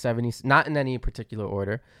 Brooklyn, 70s, not in any particular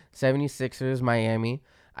order, 76ers, Miami.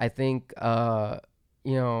 I think,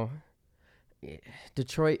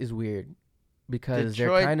 Detroit is weird because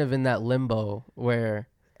they're kind of in that limbo where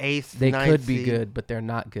they could be good, but they're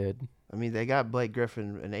not good. I mean, they got Blake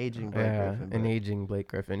Griffin, an aging Blake Griffin. An aging Blake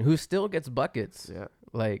Griffin, who still gets buckets. Yeah.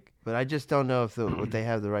 But I just don't know if they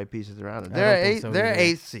have the right pieces around them. They're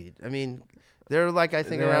eighth seed. I mean, they're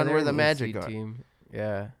around where the Magic are. Team.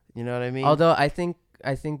 Yeah. You know what I mean? Although I think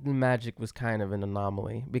the Magic was kind of an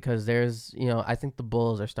anomaly because I think the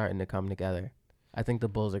Bulls are starting to come together. I think the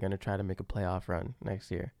Bulls are going to try to make a playoff run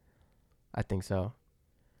next year. I think so.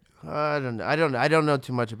 I don't know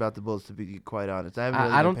too much about the Bulls, to be quite honest.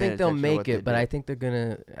 I don't think they'll make it, but I think they're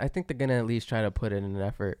gonna at least try to put in an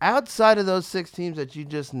effort. Outside of those 6 teams that you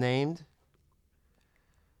just named,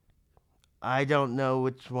 I don't know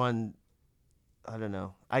which one. I don't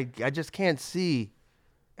know. I just can't see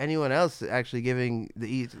anyone else actually giving the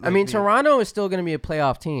East. Toronto is still gonna be a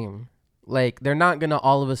playoff team. They're not going to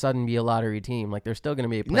all of a sudden be a lottery team. They're still going to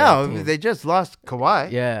be a playoff team. No, they just lost Kawhi.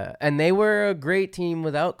 Yeah, and they were a great team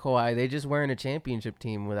without Kawhi. They just weren't a championship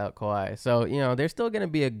team without Kawhi. So, they're still going to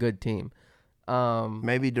be a good team.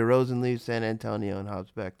 Maybe DeRozan leaves San Antonio and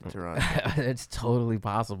hops back to Toronto. It's totally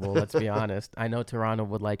possible, let's be honest. I know Toronto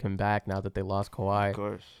would like him back now that they lost Kawhi. Of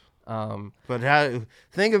course. But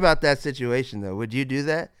think about that situation, though. Would you do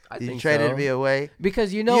that? Did you trade it away?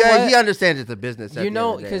 Because what? He understands it's a business.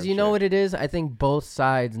 Because what it is? I think both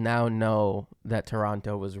sides now know that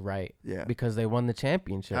Toronto was right. Yeah. Because they won the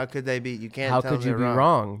championship. How could they be? You can't. How could you be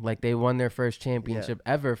wrong? They won their first championship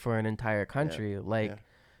ever for an entire country.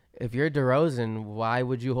 If you're DeRozan, why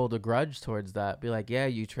would you hold a grudge towards that? Be like, yeah,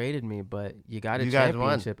 you traded me, but you got a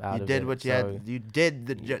championship out of it. You did what you had. You did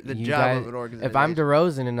the job of an organization. If I'm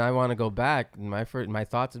DeRozan and I want to go back, my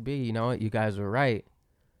thoughts would be, you know what, you guys were right.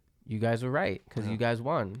 You guys were right because you guys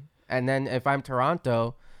won. And then if I'm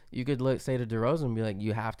Toronto, you could say to DeRozan and be like,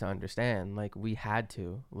 you have to understand, we had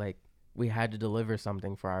to deliver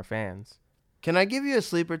something for our fans. Can I give you a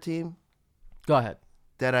sleeper team? Go ahead.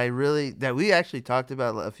 That we actually talked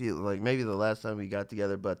about a few, maybe the last time we got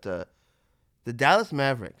together, but the Dallas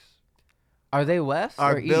Mavericks. Are they West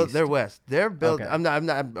or East? They're West. They're built. Okay.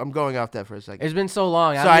 I'm going off that for a second. It's been so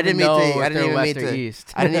long. So I didn't mean to. I didn't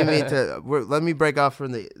even mean to. Let me break off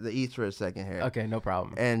from the East for a second here. Okay, no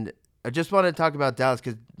problem. And I just want to talk about Dallas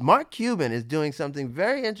because Mark Cuban is doing something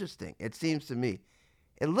very interesting. It seems to me.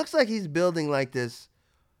 It looks like he's building this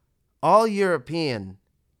all-European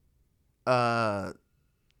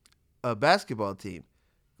a basketball team.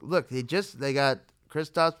 Look, they got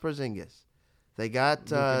Kristaps Porzingis. They got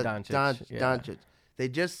Doncic. They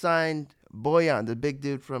just signed Bojan, the big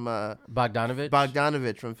dude from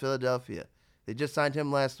Bogdanovic from Philadelphia. They just signed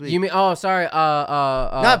him last week. You mean? Oh, sorry.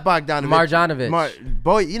 Not Bogdanovic.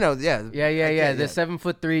 Marjanovic. Yeah. The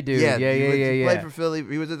 7'3" dude. Yeah. Yeah. He played for Philly.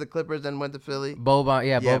 He was at the Clippers and went to Philly.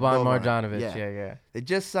 Boban Marjanovic. Yeah. Yeah. They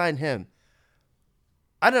just signed him.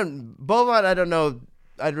 Boban, I don't know.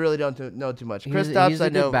 I really don't know too much. Kristaps, he's a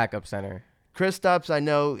good backup center. Kristaps, I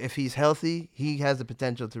know if he's healthy, he has the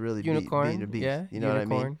potential to really be a beast. Yeah, you know what I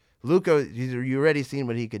mean? Luka, you already seen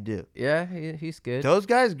what he could do. Yeah, he's good. Those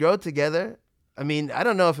guys grow together. I mean, I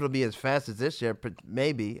don't know if it'll be as fast as this year, but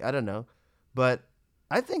maybe. I don't know. But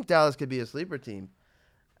I think Dallas could be a sleeper team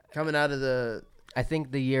coming out of the... I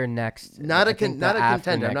think the year next... Not a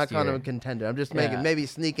contender. I'm not calling them a contender. I'm just making maybe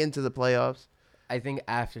sneak into the playoffs. I think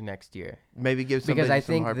after next year. Maybe give somebody because I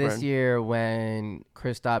some think heartburn. This year when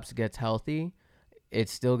Kristaps gets healthy,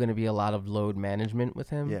 it's still going to be a lot of load management with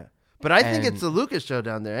him. Yeah, but I think it's the Luka show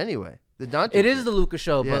down there anyway. It is the Luka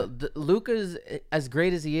show, but Luka's as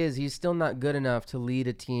great as he is, he's still not good enough to lead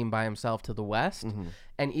a team by himself to the West. Mm-hmm.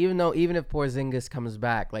 And even if Porzingis comes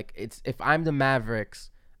back, like if I'm the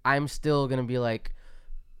Mavericks, I'm still going to be like,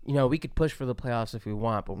 we could push for the playoffs if we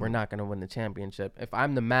want, but we're not going to win the championship. If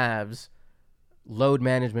I'm the Mavs, load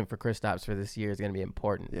management for Kristaps for this year is going to be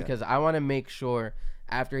important because I want to make sure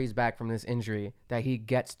after he's back from this injury that he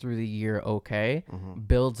gets through the year okay,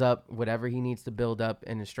 builds up whatever he needs to build up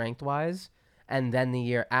in strength-wise, and then the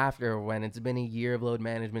year after when it's been a year of load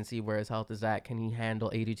management, see where his health is at, can he handle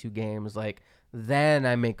 82 games, then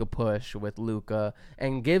I make a push with Luka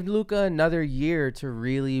and give Luka another year to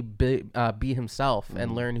really be himself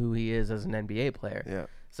and learn who he is as an NBA player. Yeah.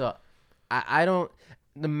 So I don't...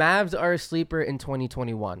 The Mavs are a sleeper in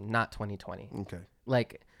 2021, not 2020. Okay.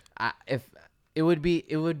 It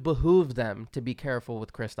would behoove them to be careful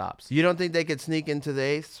with Kristaps. You don't think they could sneak into the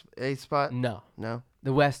eighth spot? No.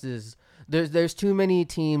 The West is there's too many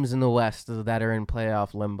teams in the West that are in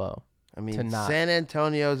playoff limbo. I mean, San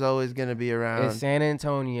Antonio's always going to be around. It's San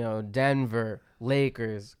Antonio, Denver,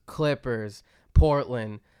 Lakers, Clippers,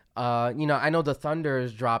 Portland. I know the Thunder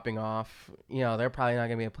is dropping off. They're probably not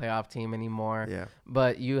going to be a playoff team anymore. Yeah.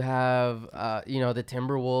 But you have, the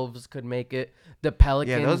Timberwolves could make it. The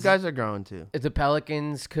Pelicans. Yeah, those guys are growing too. If the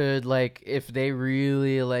Pelicans could, if they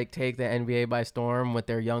really, take the NBA by storm with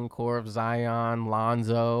their young core of Zion,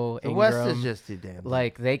 Lonzo, Ingram. The West is just too damn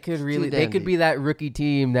deep. They could be that rookie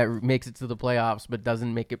team that makes it to the playoffs but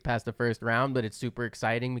doesn't make it past the first round. But it's super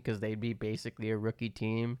exciting because they'd be basically a rookie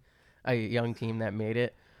team, a young team that made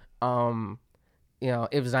it.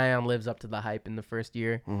 If Zion lives up to the hype in the first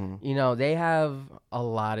year, they have a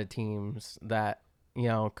lot of teams that,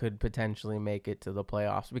 could potentially make it to the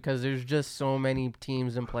playoffs because there's just so many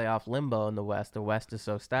teams in playoff limbo in the West. The West is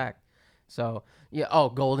so stacked. So,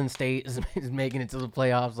 Golden State is making it to the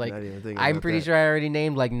playoffs. I'm pretty sure I already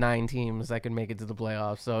named 9 teams that could make it to the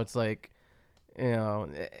playoffs. So it's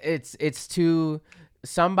it's too...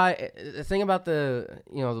 the thing about the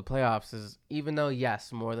playoffs is even though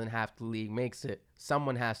yes more than half the league makes it,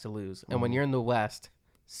 someone has to lose, and when you're in the West,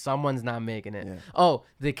 someone's not making it.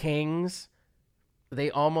 The Kings, they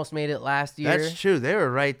almost made it last year. That's true, they were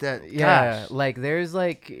right. There's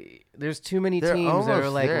too many teams that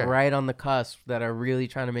are right on the cusp that are really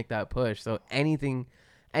trying to make that push, so anything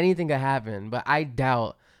could happen. But I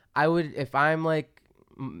doubt I would if I'm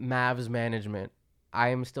Mavs management. I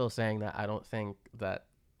am still saying that I don't think that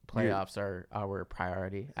playoffs are our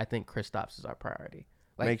priority. I think Kristaps is our priority.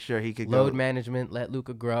 Make sure he could load management, let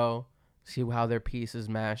Luka grow, see how their pieces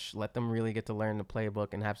mesh, let them really get to learn the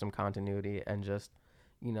playbook and have some continuity, and just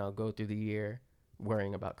go through the year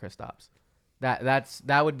worrying about Kristaps.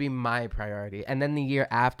 That would be my priority. And then the year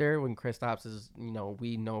after, when Kristaps is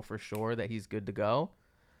we know for sure that he's good to go.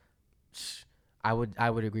 I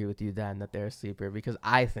would agree with you then that they're a sleeper because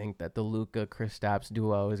I think that the Luka Kristaps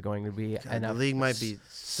duo is going to be the league might be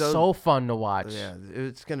so fun to watch. Yeah,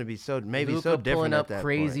 it's going to be so Luka so different pulling up at that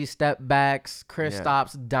crazy point. Step backs,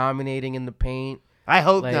 Kristaps dominating in the paint. I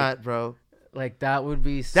hope not, bro. That would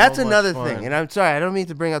be so That's much another fun. thing, and I'm sorry, I don't mean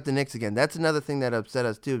to bring up the Knicks again. That's another thing that upset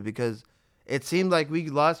us too because it seemed like we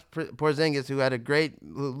lost Porzingis, who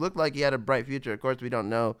looked like he had a bright future. Of course, we don't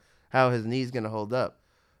know how his knee's going to hold up.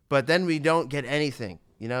 But then we don't get anything.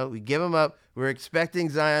 We give him up. We're expecting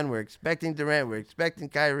Zion. We're expecting Durant. We're expecting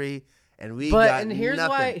Kyrie. And here's nothing.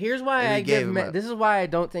 why this is why I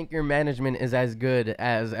don't think your management is as good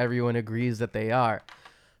as everyone agrees that they are.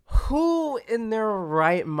 Who in their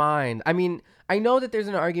right mind? I mean, I know that there's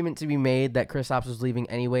an argument to be made that Kristaps was leaving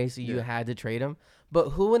anyway, so you had to trade him. But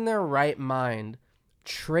who in their right mind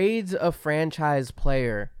trades a franchise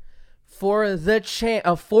player for a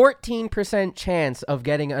 14% chance of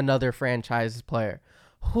getting another franchise player?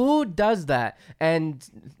 Who does that? And,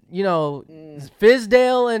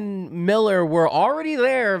 Fizdale and Miller were already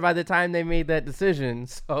there by the time they made that decision.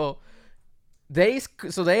 So they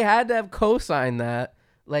had to have co-signed that.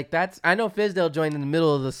 Like, I know Fizdale joined in the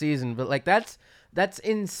middle of the season, but like that's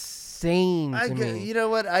insane to me. You know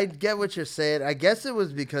what? I get what you're saying. I guess it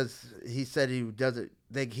was because he said he doesn't.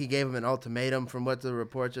 He gave him an ultimatum from what the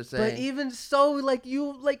reports are saying. But even so,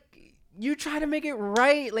 you try to make it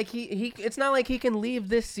right. Like he it's not like he can leave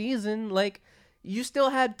this season. Like, you still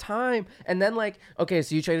had time. And then okay,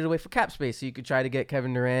 so you traded away for cap space so you could try to get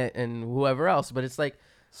Kevin Durant and whoever else. But it's like,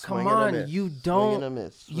 come on, you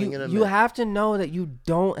don't. You have to know that you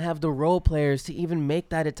don't have the role players to even make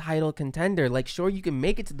that a title contender. Like, sure, you can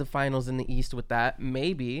make it to the finals in the East with that,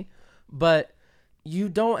 maybe, but you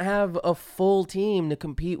don't have a full team to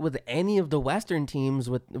compete with any of the Western teams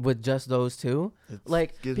with just those two.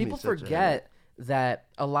 People forget that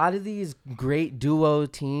a lot of these great duo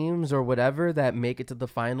teams or whatever that make it to the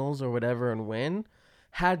finals or whatever and win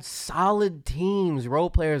had solid teams,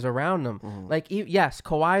 role players around them. Mm-hmm. Yes,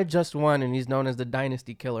 Kawhi just won, and he's known as the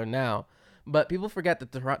dynasty killer now. But people forget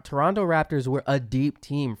that the Toronto Raptors were a deep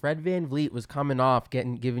team. Fred VanVleet was coming off,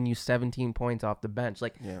 giving you 17 points off the bench.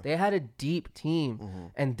 They had a deep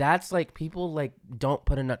team, and that's people don't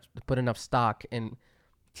put enough stock in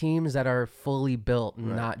teams that are fully built,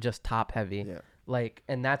 not just top heavy. Yeah.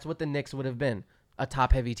 And that's what the Knicks would have been, a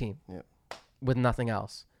top heavy team, with nothing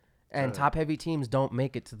else. And top heavy teams don't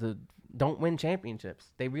make it don't win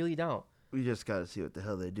championships. They really don't. We just got to see what the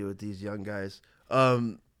hell they do with these young guys.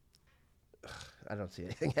 I don't see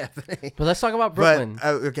anything happening. But let's talk about Brooklyn.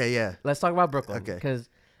 Okay, yeah. Let's talk about Brooklyn. Okay. Because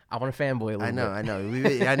I want to fanboy a little bit. I know. I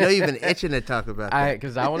know you've been itching to talk about that.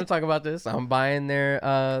 Because I want to talk about this. I'm buying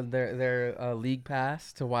their league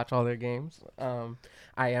pass to watch all their games.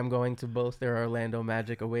 I am going to both their Orlando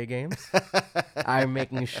Magic away games. I'm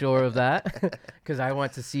making sure of that because I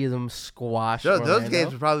want to see them squash Orlando. Those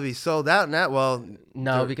games would probably be sold out now. Well,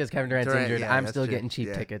 no, because Kevin Durant's injured. I'm still getting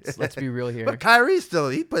cheap tickets. Let's be real here. But Kyrie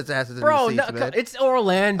he puts asses in the seats, man. It's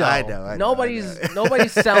Orlando. I know.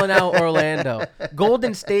 Nobody's selling out Orlando.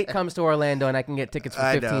 Golden State comes to Orlando and I can get tickets for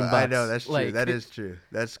 $15. I know. That's true. That is true.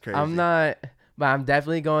 That's crazy. I'm not, but I'm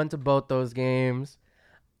definitely going to both those games.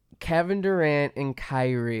 Kevin Durant and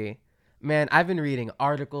Kyrie. Man, I've been reading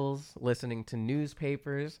articles, listening to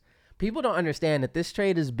newspapers. People don't understand that this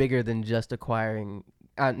trade is bigger than just acquiring,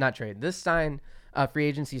 not trade. This free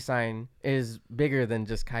agency sign is bigger than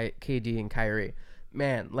just KD and Kyrie.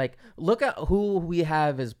 Man, look at who we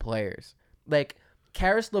have as players.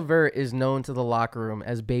 Karis LeVert is known to the locker room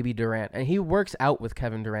as Baby Durant, and he works out with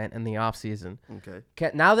Kevin Durant in the offseason.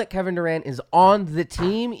 Okay. Now that Kevin Durant is on the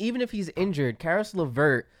team, even if he's injured, Karis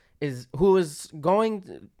LeVert who was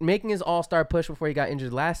making his all-star push before he got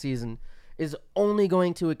injured last season, is only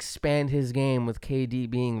going to expand his game with KD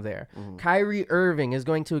being there. Mm-hmm. Kyrie Irving is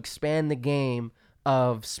going to expand the game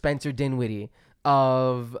of Spencer Dinwiddie,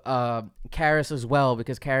 of Karis as well,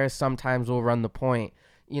 because Karis sometimes will run the point.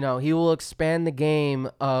 He will expand the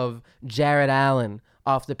game of Jared Allen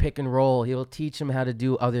off the pick and roll. He will teach him how to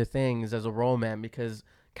do other things as a role man because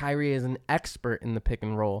Kyrie is an expert in the pick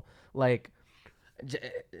and roll.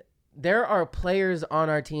 There are players on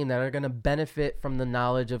our team that are going to benefit from the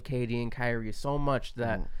knowledge of KD and Kyrie so much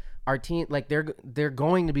that our team, they're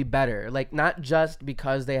going to be better. Not just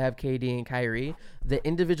because they have KD and Kyrie, the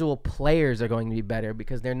individual players are going to be better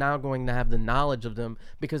because they're now going to have the knowledge of them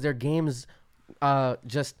because their games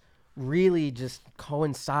just really just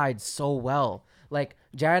coincide so well.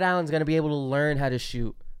 Jared Allen's going to be able to learn how to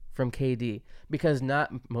shoot from KD because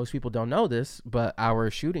not most people don't know this, but our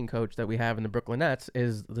shooting coach that we have in the Brooklyn Nets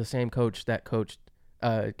is the same coach that coached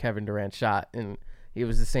Kevin Durant's shot, and he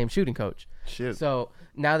was the same shooting coach. Shit. So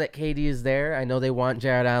now that KD is there, I know they want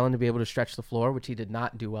Jared Allen to be able to stretch the floor, which he did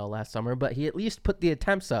not do well last summer, but he at least put the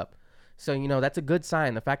attempts up. So, that's a good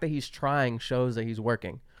sign. The fact that he's trying shows that he's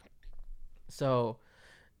working. So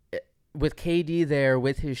with KD there,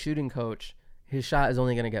 with his shooting coach, his shot is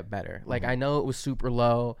only going to get better. I know it was super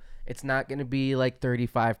low. It's not going to be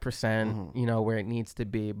 35%, where it needs to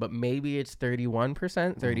be, but maybe it's 31%,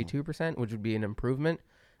 32%, which would be an improvement.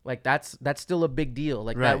 That's still a big deal.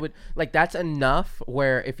 That's enough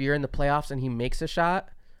where if you're in the playoffs and he makes a shot,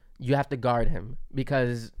 you have to guard him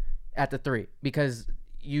because at the three, because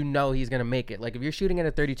he's going to make it. If you're shooting at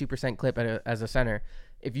a 32% clip as a center,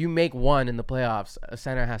 if you make one in the playoffs, a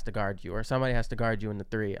center has to guard you or somebody has to guard you in the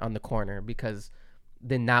three on the corner because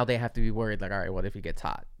then now they have to be worried, all right, what if he gets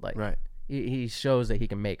hot? Right. He shows that he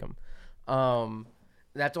can make them.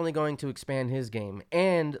 That's only going to expand his game.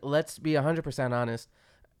 And let's be 100% honest,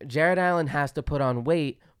 Jared Allen has to put on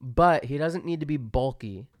weight, but he doesn't need to be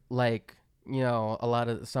bulky like, a lot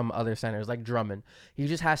of some other centers like Drummond. He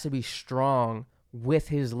just has to be strong with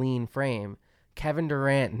his lean frame. Kevin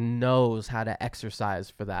Durant knows how to exercise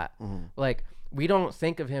for that. Like, we don't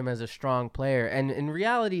think of him as a strong player, and in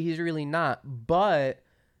reality, he's really not, but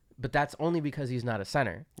that's only because he's not a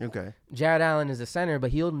center. Okay. Jared Allen is a center,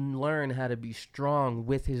 but he'll learn how to be strong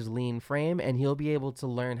with his lean frame, and he'll be able to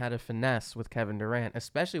learn how to finesse with Kevin Durant,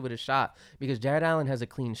 especially with his shot, because Jared Allen has a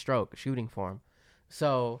clean stroke shooting form.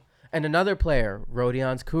 So, and another player,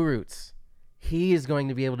 Rodions Kurucs, he is going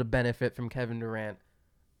to be able to benefit from Kevin Durant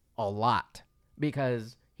a lot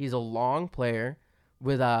because he's a long player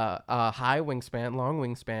with a long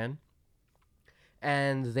wingspan,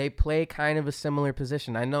 and they play kind of a similar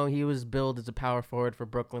position. I know he was billed as a power forward for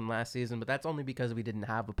Brooklyn last season, but that's only because we didn't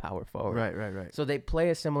have a power forward. Right. So they play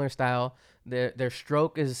a similar style. Their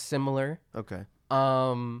stroke is similar. Okay.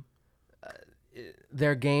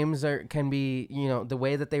 Their games can be, the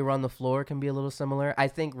way that they run the floor can be a little similar. I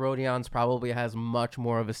think Rodion's probably has much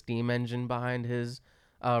more of a steam engine behind his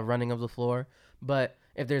running of the floor. But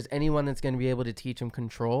if there's anyone that's going to be able to teach him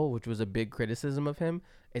control, which was a big criticism of him,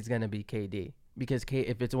 it's going to be KD. Because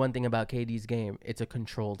if it's one thing about KD's game, it's a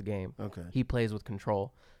controlled game. Okay. He plays with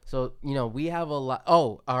control. So, we have a lot.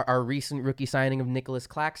 Oh, our recent rookie signing of Nicholas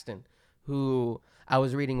Claxton, who I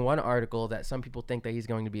was reading one article that some people think that he's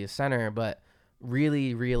going to be a center, but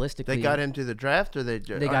really realistically. They got him to the draft or they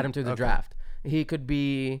got him to the draft. He could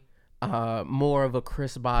be more of a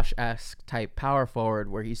Chris Bosh-esque type power forward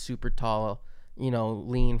where he's super tall,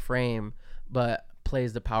 lean frame, but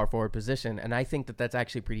plays the power forward position. And I think that that's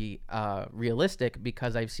actually pretty realistic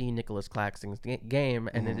because I've seen Nicholas Claxton's game,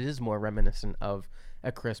 and it is more reminiscent of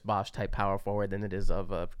a Chris Bosh type power forward than it is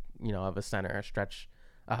of a center, a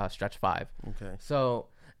stretch five. Okay. So,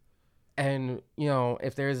 and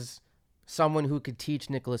if there's someone who could teach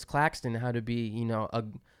Nicholas Claxton how to be,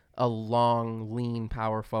 a long, lean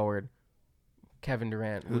power forward, Kevin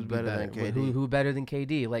Durant, who's better than KD? Who better than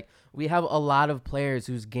KD? Like, we have a lot of players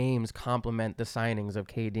whose games complement the signings of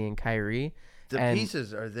KD and Kyrie. The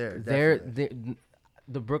pieces are there.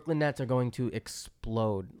 The Brooklyn Nets are going to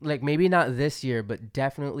explode. Like, maybe not this year, but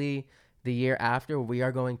definitely the year after, we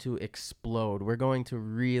are going to explode. We're going to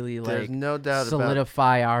really There's no doubt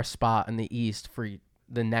solidify our spot in the East for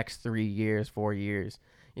the next 3 years, 4 years.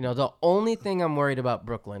 The only thing I'm worried about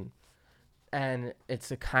Brooklyn, and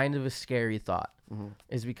it's a kind of a scary thought,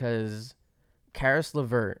 is because Karis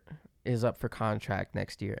LeVert is up for contract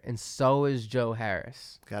next year, and so is Joe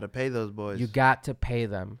Harris. Got to pay those boys. You got to pay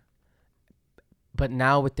them. But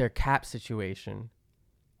now with their cap situation,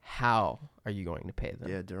 how are you going to pay them?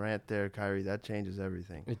 Yeah, Durant there, Kyrie, that changes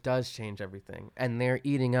everything. It does change everything. And they're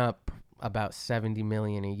eating up about $70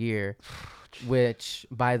 million a year, which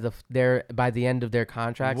by the end of their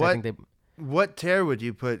contracts, I think they. What tier would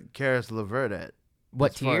you put Karis LeVert at?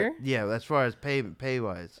 What tier? Yeah, as far as pay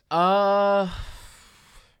wise.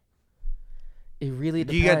 It really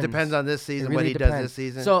depends. Depends on this season, really what he depends. does this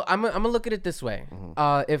season. So I'm gonna look at it this way.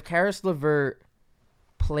 If Karis LeVert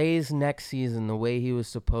plays next season the way he was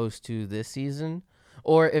supposed to this season,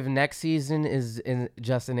 or if next season is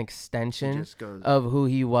just an extension of who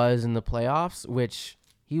he was in the playoffs, which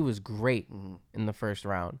he was great in the first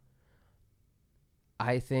round,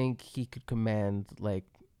 I think he could command like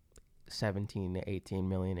 17 to 18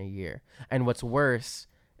 million a year. And what's worse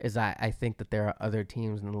is I think that there are other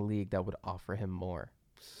teams in the league that would offer him more.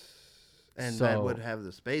 And that would have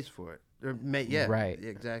the space for it. Yeah, right.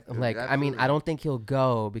 Exactly. Like, absolutely. I mean, I don't think he'll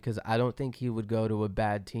go because I don't think he would go to a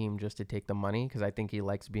bad team just to take the money because I think he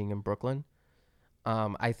likes being in Brooklyn.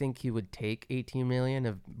 I think he would take 18 million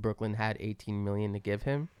if Brooklyn had 18 million to give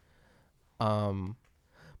him.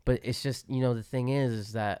 But it's just, the thing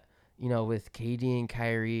is that, with KD and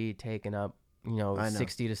Kyrie taking up,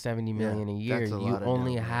 60 to 70 million a year, you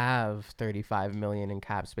only have 35 million in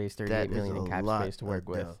cap space, 38 million in cap space to work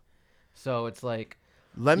with. So it's like,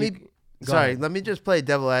 let me just play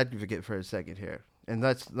devil advocate for a second here. And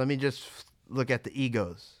let me just look at the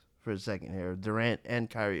egos for a second here. Durant and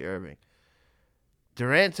Kyrie Irving.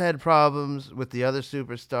 Durant's had problems with the other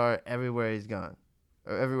superstar everywhere he's gone,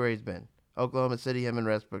 or everywhere he's been. Oklahoma City, him and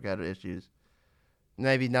Westbrook had issues.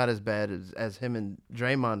 Maybe not as bad as him and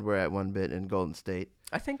Draymond were at one bit in Golden State.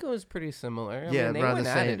 I think it was pretty similar. They went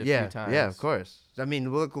at it a few times. Yeah, of course. I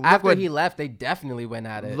mean, look after what he left, they definitely went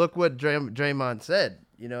at it. Look what Draymond said.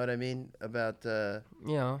 You know what I mean about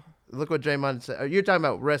Look what Draymond said. You're talking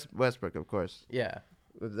about Westbrook, of course. Yeah.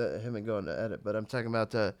 with him and going to edit, but I'm talking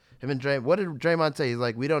about him and Draymond. What did Draymond say? He's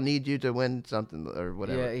like, we don't need you to win something or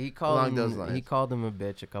whatever. Yeah, he called along him, those lines. He called him a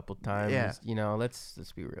bitch a couple times. Yeah. You know, let's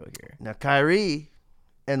be real here. Now Kyrie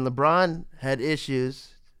and LeBron had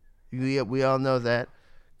issues. We all know that.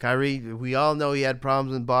 Kyrie, we all know he had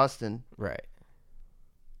problems in Boston. Right.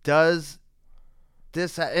 Does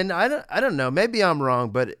this and I don't know, maybe I'm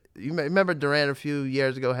wrong, but you remember Durant a few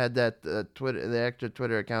years ago had that the extra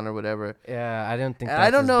Twitter account or whatever. Yeah, I don't think that's I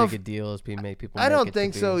don't know big a deal as people make it I don't to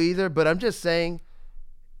think be. so either, but I'm just saying,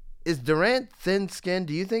 is Durant thin-skinned?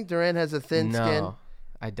 Do you think Durant has a thin skin? No,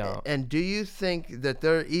 I don't. And do you think that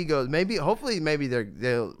their egos, hopefully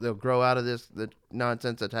they'll grow out of the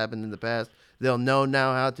nonsense that's happened in the past. They'll know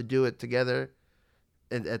now how to do it together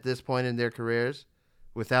at this point in their careers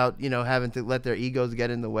without, having to let their egos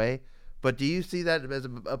get in the way. But do you see that as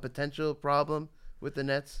a potential problem with the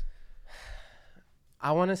Nets?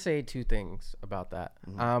 I want to say two things about that.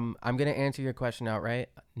 Mm-hmm. I'm going to answer your question outright.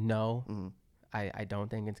 No, Mm-hmm. I don't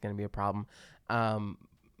think it's going to be a problem.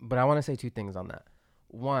 But I want to say two things on that.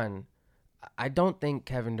 One, I don't think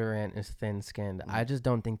Kevin Durant is thin-skinned. I just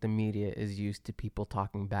don't think the media is used to people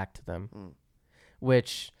talking back to them,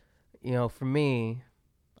 which, for me,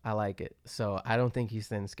 I like it. So I don't think he's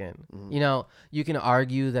thin-skinned. You can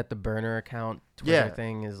argue that the burner account Twitter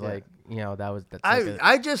thing is like,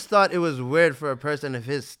 I just thought it was weird for a person of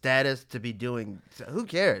his status to be doing. Who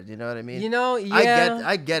cares? You know what I mean?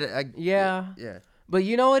 I get it. Yeah. But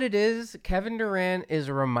you know what it is? Kevin Durant is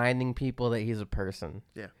reminding people that he's a person.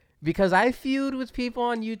 Yeah. Because I feud with people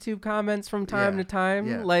on YouTube comments from time to time.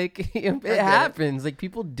 Yeah. Like, it happens. Like,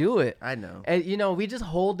 people do it. I know. And, we just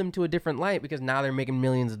hold them to a different light because now they're making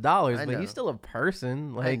millions of dollars. But he's still a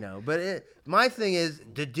person. Like, I know. But my thing is,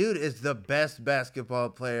 the dude is the best basketball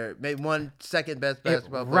player, maybe second best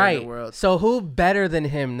basketball player in the world. So who better than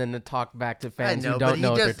him than to talk back to fans who don't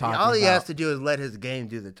know what they're talking about? All he has to do is let his game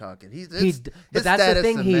do the talking. But that's the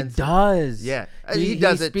thing he does. Yeah. He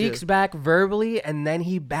speaks back verbally, and then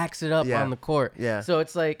he backs it up on the court. Yeah. So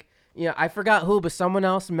it's like, I forgot who, but someone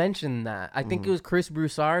else mentioned that. I think it was Chris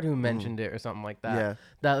Broussard who mentioned it or something like that. Yeah.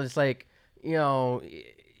 That was like, he's,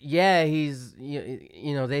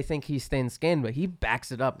 they think he's thin-skinned, but he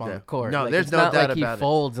backs it up on the court. No, like, there's it's no not doubt like about he it.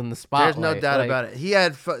 folds in the spotlight. There's no doubt about it. He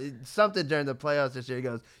had something during the playoffs this year. He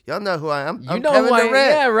goes, y'all know who I am. I'm Kevin Durant.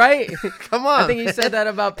 Yeah, right? Come on. I think he said that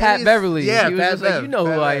about Pat Beverly. Yeah, he was Pat just like, you know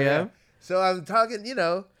who I am. Yeah. So I'm talking,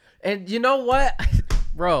 And you know what?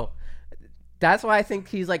 Bro, that's why I think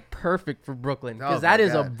he's like perfect for Brooklyn, because that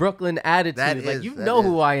is a Brooklyn attitude. Like, you know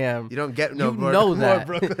who I am. You don't get more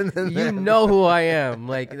Brooklyn than you know who I am.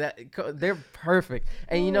 Like, that, they're perfect.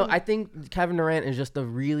 And I think Kevin Durant is just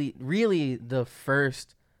really the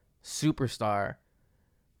first superstar.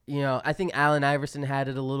 I think Allen Iverson had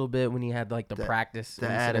it a little bit when he had like the practice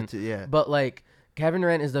incident. Attitude, yeah. But like, Kevin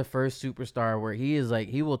Durant is the first superstar where he is like,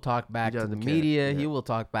 he will talk back to the media. Yeah. He will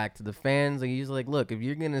talk back to the fans. Like, he's like, look, if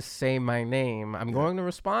you're going to say my name, I'm going to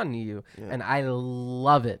respond to you. Yeah. And I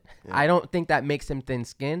love it. Yeah. I don't think that makes him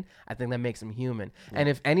thin-skinned. I think that makes him human. Yeah. And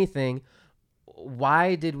if anything,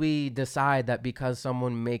 why did we decide that because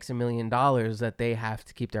someone makes $1 million that they have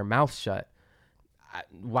to keep their mouth shut?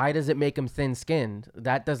 Why does it make them thin-skinned?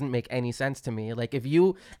 That doesn't make any sense to me. Like,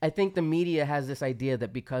 I think the media has this idea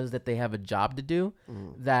that because that they have a job to do,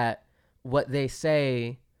 that what they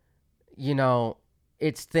say,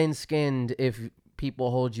 it's thin-skinned if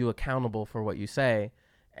people hold you accountable for what you say.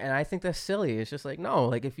 And I think that's silly. It's just like, no,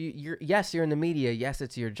 like, if you're in the media, yes,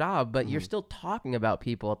 it's your job, but you're still talking about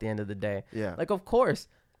people at the end of the day. Yeah. Like, of course,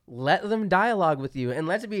 let them dialogue with you. And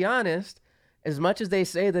let's be honest, as much as they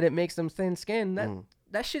say that it makes them thin-skinned,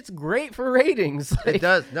 that shit's great for ratings. Like, it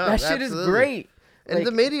does. No, that shit is great. And like,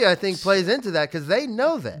 the media, I think, plays into that because they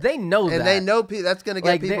know that. They know and that. And they know that's going to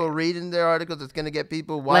get people reading their articles. It's going to get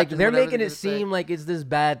people watching. Like, they're making it seem like it's this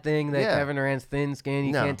bad thing that Kevin Durant's thin-skinned.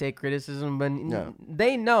 He can't take criticism. But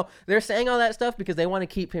they know. They're saying all that stuff because they want to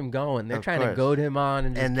keep him going. They're trying to goad him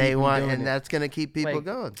on. And that's going to keep people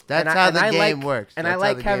going. That's how the game works. And I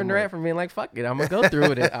like Kevin Durant for being like, fuck it. I'm going to go through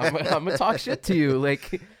with it. I'm going to talk shit to you.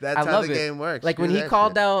 Like, that's how the game works. Like, when he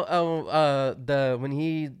called out, when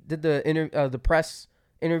he did the press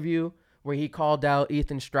interview where he called out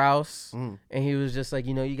Ethan Strauss and he was just like,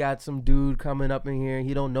 you got some dude coming up in here,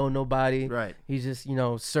 he don't know nobody, right? He's just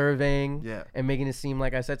surveying and making it seem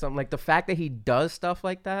like I said something. Like, the fact that he does stuff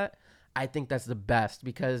like that, I think that's the best,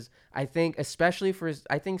 because I think especially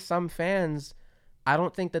I think some fans, I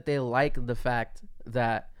don't think that they like the fact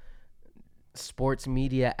that sports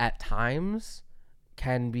media at times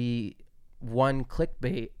can be one,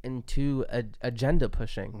 clickbait, and two, agenda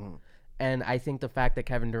pushing. And I think the fact that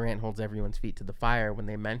Kevin Durant holds everyone's feet to the fire when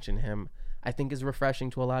they mention him, I think is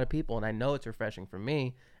refreshing to a lot of people. And I know it's refreshing for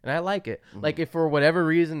me, and I like it. Like, if for whatever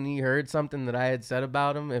reason he heard something that I had said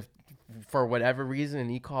about him, if for whatever reason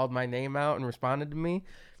he called my name out and responded to me,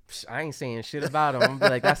 I ain't saying shit about him. I'm be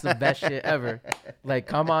like, that's the best shit ever. Like,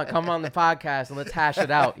 come on the podcast and let's hash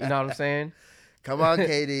it out. You know what I'm saying? Come on,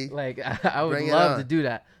 Katie. Like, I would love to do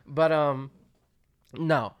that. But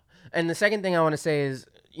no. And the second thing I want to say is,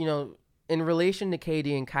 you know, in relation to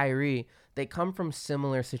KD and Kyrie, they come from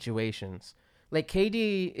similar situations. Like,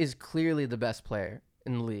 KD is clearly the best player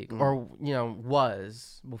in the league, or, you know,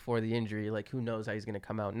 was before the injury. Like, who knows how he's going to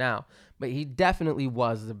come out now. But he definitely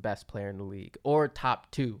was the best player in the league, or top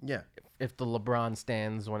 2. Yeah. If the LeBron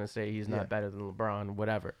stands want to say he's not better than LeBron,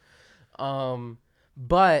 whatever.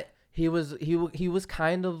 But he was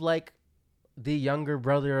kind of like the younger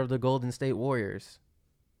brother of the Golden State Warriors.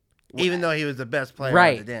 Even though he was the best player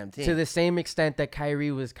on the damn team. To the same extent that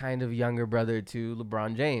Kyrie was kind of younger brother to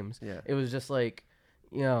LeBron James. Yeah. It was just like,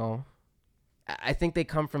 you know, I think they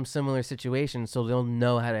come from similar situations, so they'll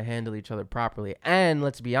know how to handle each other properly. And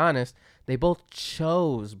let's be honest, they both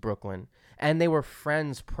chose Brooklyn, and they were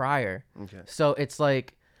friends prior. Okay. So it's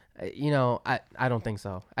like, you know, I don't think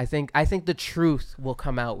so. I think the truth will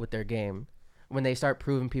come out with their game when they start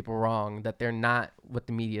proving people wrong, that they're not what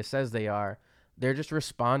the media says they are. They're just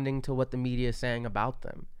responding to what the media is saying about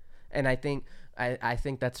them. And I think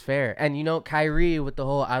that's fair. And, you know, Kyrie with the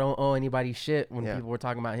whole I don't owe anybody shit when people were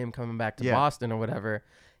talking about him coming back to Boston or whatever.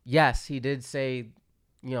 Yes, he did say,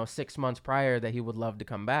 you know, 6 months prior that he would love to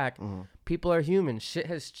come back. People are human. Shit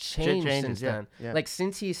has changed since then. Yeah. Like,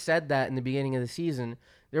 since he said that in the beginning of the season,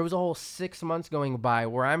 there was a whole 6 months going by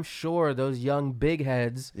where I'm sure those young big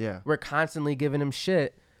heads were constantly giving him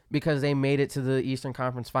shit because they made it to the Eastern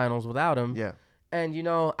Conference Finals without him. Yeah. And, you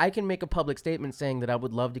know, I can make a public statement saying that I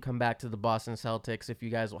would love to come back to the Boston Celtics if you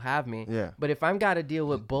guys will have me. Yeah. But if I'm got to deal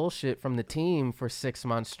with bullshit from the team for 6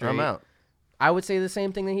 months straight, I'm out. I would say the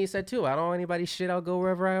same thing that he said, too. I don't owe anybody shit. I'll go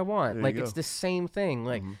wherever I want. Like, it's the same thing.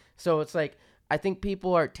 Like, so it's like, I think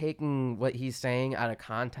people are taking what he's saying out of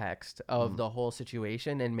context of the whole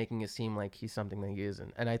situation and making it seem like he's something that he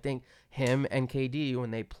isn't. And I think him and KD,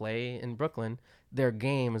 when they play in Brooklyn, their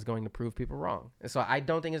game is going to prove people wrong. And so I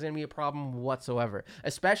don't think it's going to be a problem whatsoever,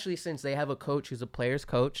 especially since they have a coach who's a player's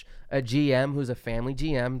coach, a GM who's a family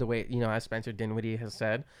GM, the way, you know, as Spencer Dinwiddie has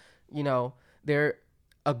said. You know, they're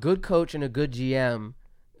a good coach and a good GM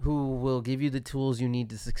who will give you the tools you need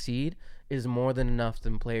to succeed is more than enough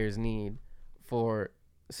than players need for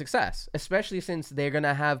success, especially since they're going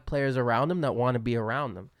to have players around them that want to be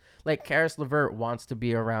around them. Like, Karis LeVert wants to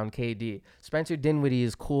be around KD. Spencer Dinwiddie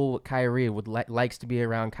is cool with Kyrie, likes to be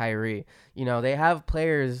around Kyrie. You know, they have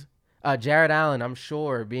players, Jared Allen, I'm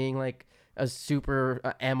sure, being like a super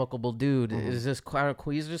amicable dude, is just kind of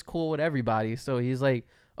cool. He's just cool with everybody. So he's like,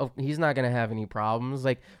 oh, he's not going to have any problems.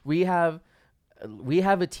 Like, we have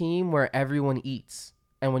a team where everyone eats.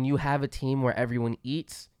 And when you have a team where everyone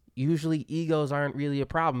eats, usually egos aren't really a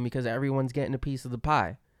problem because everyone's getting a piece of the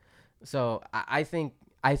pie. So I think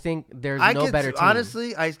there's no better team.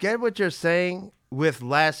 Honestly, I get what you're saying with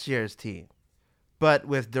last year's team. But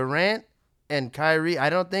with Durant and Kyrie, I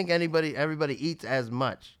don't think everybody eats as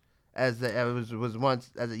much as it was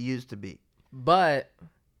once as it used to be. But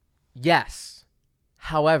yes.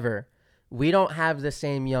 However, we don't have the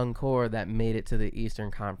same young core that made it to the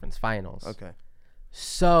Eastern Conference Finals. Okay.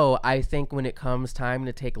 So I think when it comes time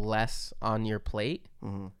to take less on your plate,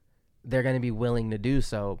 they're going to be willing to do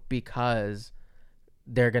so because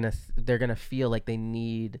they're gonna feel like they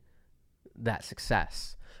need that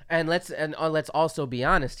success. And let's also be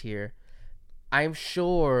honest here. I'm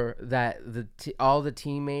sure that all the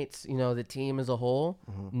teammates, you know, the team as a whole,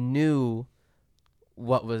 knew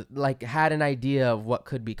what was like, had an idea of what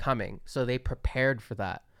could be coming, so they prepared for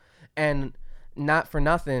that. And not for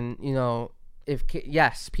nothing, you know,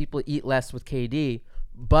 yes, people eat less with KD,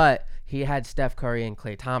 but he had Steph Curry and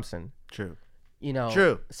Klay Thompson. True. You know,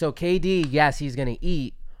 true. So KD, yes, he's going to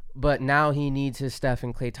eat, but now he needs his Steph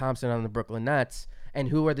and Klay Thompson on the Brooklyn Nets. And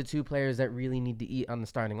who are the two players that really need to eat on the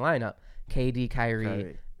starting lineup? KD,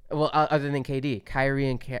 Kyrie. Well, other than KD, Kyrie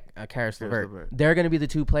and Karis LeVert. They're going to be the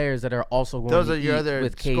two players that are also going to eat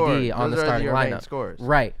with KD on the starting lineup.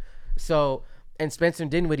 Right. So, and Spencer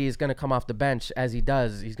Dinwiddie is going to come off the bench as he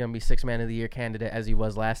does. He's going to be 6th Man of the Year candidate as he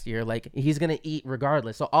was last year. Like, he's going to eat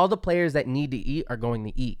regardless. So all the players that need to eat are going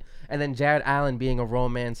to eat. And then Jared Allen being a role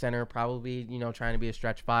man center, probably, you know, trying to be a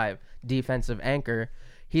stretch 5 defensive anchor,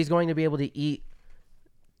 he's going to be able to eat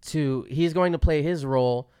he's going to play his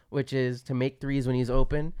role, which is to make threes when he's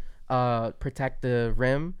open, protect the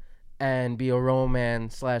rim, and be a roll man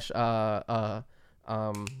slash full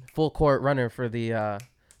court runner for the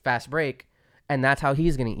fast break. And that's how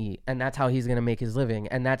he's going to eat. And that's how he's going to make his living.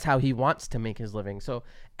 And that's how he wants to make his living. So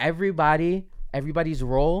everybody's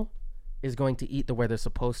role is going to eat the way they're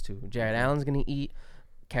supposed to. Jared Allen's going to eat.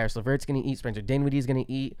 Karis LeVert's going to eat. Spencer Dinwiddie's going to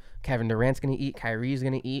eat. Kevin Durant's going to eat. Kyrie's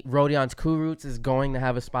going to eat. Rodion Kurucs is going to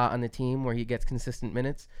have a spot on the team where he gets consistent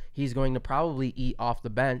minutes. He's going to probably eat off the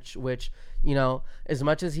bench, which, as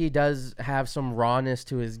much as he does have some rawness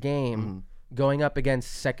to his game, going up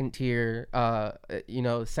against second tier,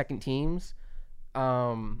 second teams,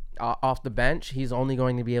 off the bench, he's only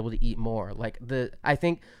going to be able to eat more. I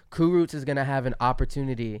think Kurucs is going to have an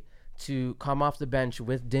opportunity to come off the bench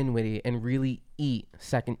with Dinwiddie and really eat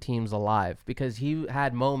second teams alive, because he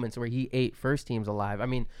had moments where he ate first teams alive. I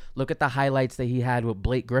mean, look at the highlights that he had with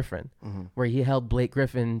Blake Griffin, where he held Blake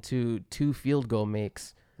Griffin to 2 field goal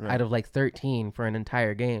makes out of 13 for an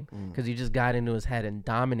entire game, because he just got into his head and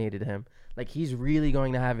dominated him. He's really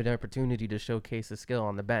going to have an opportunity to showcase his skill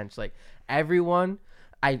on the bench. When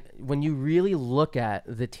you really look at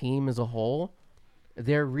the team as a whole,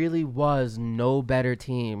 there really was no better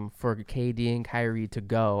team for KD and Kyrie to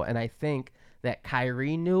go. And I think that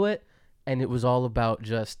Kyrie knew it, and it was all about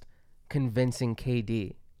just convincing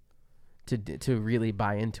KD to really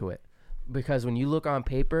buy into it. Because when you look on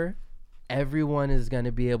paper, everyone is going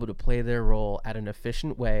to be able to play their role at an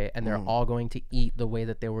efficient way, and they're all going to eat the way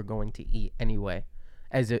that they were going to eat anyway,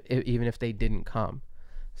 even if they didn't come.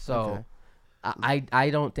 So I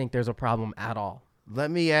don't think there's a problem at all.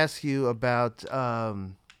 Let me ask you about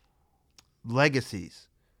legacies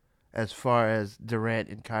as far as Durant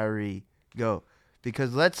and Kyrie go.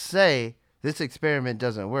 Because let's say this experiment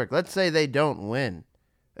doesn't work. Let's say they don't win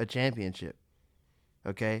a championship.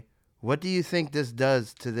 Okay? What do you think this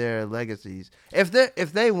does to their legacies?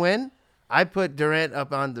 If they win, I put Durant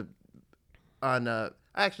up I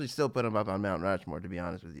actually still put him up on Mount Rushmore, to be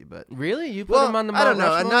honest with you. But really, you put him on the Mount Rushmore?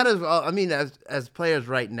 I don't know. Not as players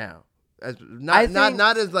right now. Not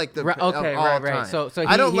as the of all time. So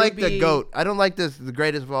I don't like the GOAT. I don't like the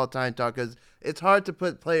greatest of all time talk, because it's hard to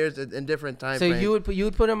put players in different time frames. So you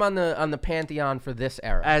would put him on the pantheon for this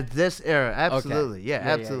era. At this era, absolutely, okay.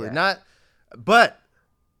 Absolutely. Yeah. But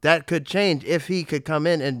that could change if he could come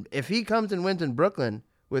in, and if he comes and wins in Brooklyn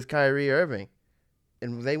with Kyrie Irving,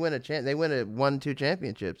 and they win a 1-2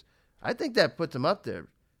 championships. I think that puts him up there.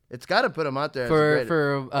 It's got to put him out there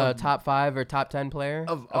for a top 5 or top 10 player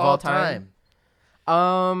of all time.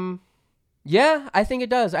 Yeah, I think it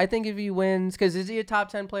does. I think if he wins, because is he a top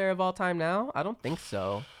 10 player of all time now? I don't think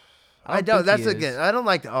so. I don't. That's again. I don't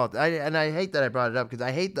like the all. And I hate that I brought it up, because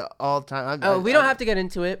I hate the all time. We don't have to get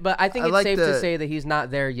into it, but I think it's safe to say that he's not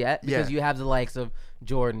there yet, because you have the likes of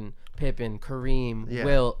Jordan, Pippen, Kareem,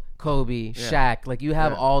 Wilt, Kobe, Shaq. You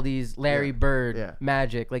have all these, Larry Bird,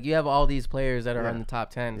 Magic. You have all these players that are on the top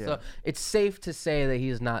 10. So it's safe to say that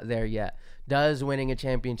he's not there yet. Does winning a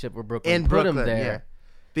championship with Brooklyn put him there? Yeah.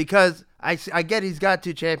 Because I get he's got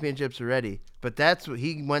 2 championships already, but that's what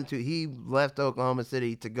he went to. He left Oklahoma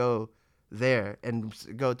City to go there and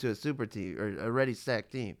go to a super team or a ready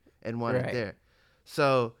stacked team and won it there.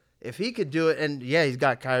 So if he could do it, and he's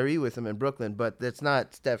got Kyrie with him in Brooklyn, but it's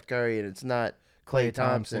not Steph Curry and it's not Klay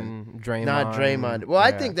Thompson, Draymond. Not Draymond. Well,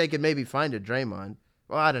 I think they could maybe find a Draymond.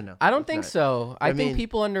 Well, I don't know. I don't think so. I think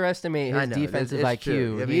people underestimate his defensive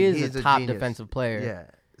IQ. He is a top defensive player. Yeah.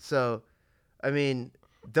 So,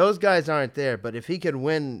 those guys aren't there, but if he could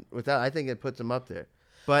win without, I think it puts him up there.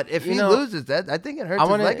 But if he loses that, I think it hurts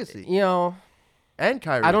his legacy. And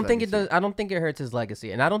Kyrie's I don't think it does. I don't think it hurts his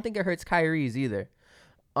legacy, and I don't think it hurts Kyrie's either.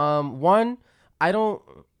 I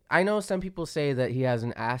know some people say that he has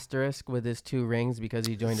an asterisk with his 2 rings because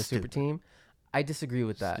he joined a super team. I disagree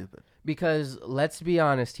with that. Stupid. Because let's be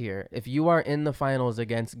honest here. If you are in the finals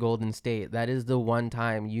against Golden State, that is the one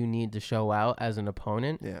time you need to show out as an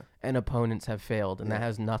opponent. Yeah. And opponents have failed. And that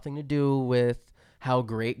has nothing to do with how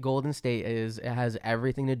great Golden State is. It has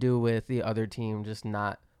everything to do with the other team just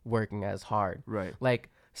not working as hard. Right.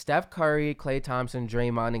 Steph Curry, Klay Thompson,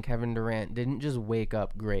 Draymond, and Kevin Durant didn't just wake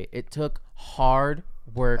up great. It took hard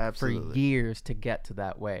work for years to get to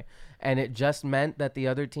that way. And it just meant that the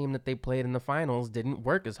other team that they played in the finals didn't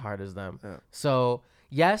work as hard as them. Yeah. So,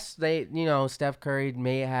 yes, Steph Curry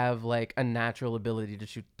may have a natural ability to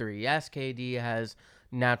shoot 3. Yes, KD has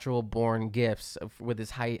natural born gifts with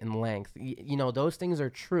his height and length. Those things are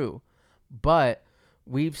true. But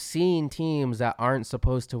we've seen teams that aren't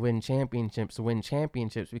supposed to win championships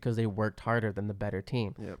because they worked harder than the better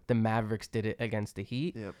team. Yep. The Mavericks did it against the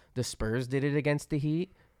Heat. Yep. The Spurs did it against the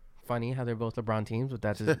Heat. Funny how they're both LeBron teams, but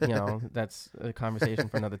that's that's a conversation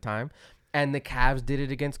for another time. And the Cavs did it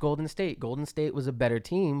against Golden State. Golden State was a better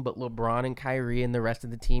team, but LeBron and Kyrie and the rest of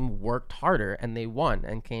the team worked harder, and they won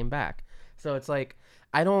and came back. So it's like,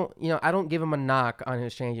 I don't give him a knock on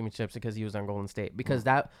his championships because he was on Golden State, because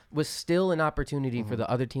that was still an opportunity for the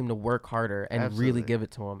other team to work harder and really give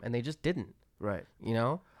it to him, and they just didn't. Right. You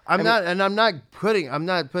know? I'm not putting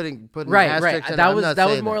Right. asterisks. That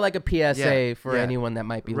was more like a PSA for anyone that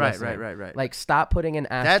might be right, listening. Right. Like, stop putting an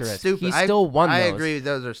asterisk. That's stupid. He still won those. I agree.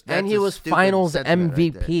 That's and he was Finals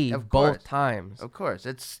MVP both times. Of course,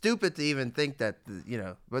 it's stupid to even think that.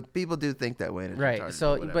 But people do think that way. Right.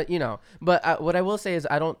 So, but what I will say is,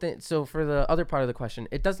 I don't think so. For the other part of the question,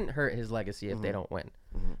 it doesn't hurt his legacy if they don't win,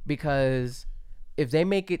 because if they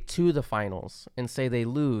make it to the finals and say they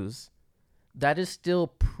lose, that is still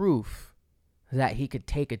proof that he could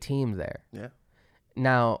take a team there. Yeah.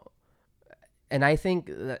 Now, and I think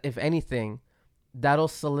that if anything, that'll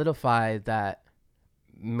solidify that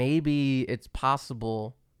maybe it's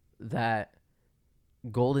possible that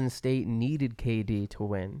Golden State needed KD to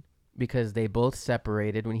win, because they both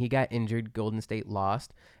separated. When he got injured, Golden State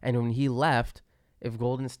lost. And when he left, if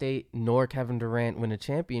Golden State nor Kevin Durant win a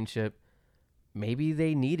championship, maybe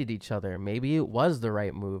they needed each other. Maybe it was the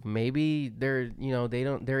right move. Maybe there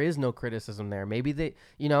is no criticism there. Maybe they,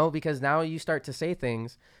 because now you start to say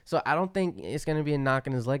things. So I don't think it's going to be a knock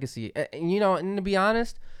on his legacy. And to be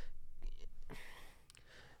honest,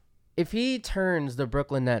 if he turns the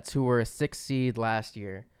Brooklyn Nets, who were a 6th seed last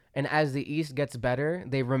year, and as the East gets better,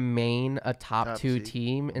 they remain a top 2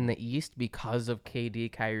 team in the East because of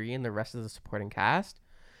KD, Kyrie, and the rest of the supporting cast,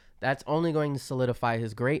 that's only going to solidify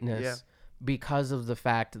his greatness. Yeah. Because of the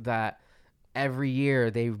fact that every year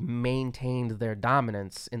they've maintained their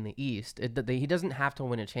dominance in the East. He doesn't have to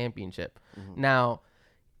win a championship. Now,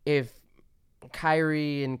 if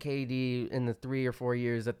Kyrie and KD in the 3 or 4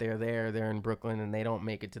 years that they're in Brooklyn and they don't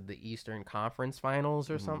make it to the Eastern Conference Finals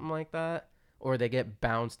or something like that, or they get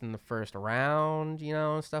bounced in the first round,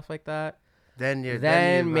 stuff like that, then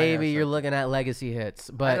maybe you're looking at legacy hits.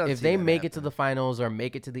 But if they make it to the finals or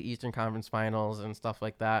make it to the Eastern Conference Finals and stuff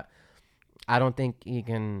like that, I don't think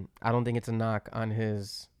it's a knock on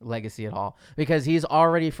his legacy at all, because he's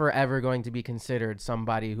already forever going to be considered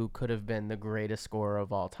somebody who could have been the greatest scorer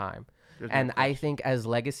of all time. And I think as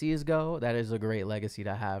legacies go, that is a great legacy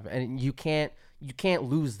to have. And you can't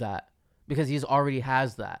lose that, because he's already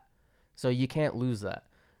has that. So you can't lose that.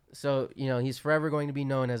 So, he's forever going to be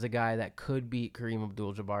known as a guy that could beat Kareem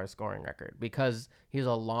Abdul-Jabbar's scoring record, because he's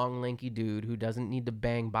a long, lanky dude who doesn't need to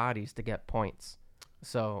bang bodies to get points.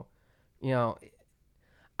 So,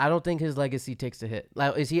 I don't think his legacy takes a hit.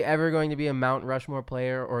 Like, is he ever going to be a Mount Rushmore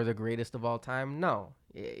player or the greatest of all time? No,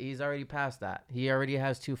 he's already past that. He already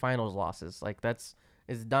has 2 finals losses. Like, it's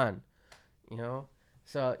done,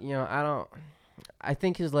 So, I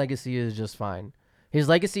think his legacy is just fine. His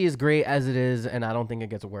legacy is great as it is, and I don't think it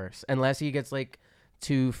gets worse unless he gets like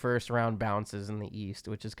 2 first-round bounces in the East,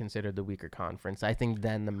 which is considered the weaker conference. I think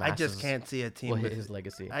then the masses I just can't see a team will with hit his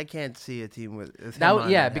legacy. I can't see a team with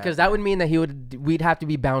that. Because that would mean that we'd have to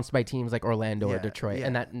be bounced by teams like Orlando or Detroit,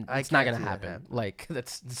 and it's not gonna happen. Like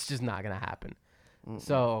it's just not gonna happen.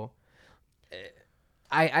 So,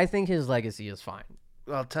 I think his legacy is fine.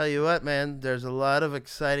 I'll tell you what, man. There's a lot of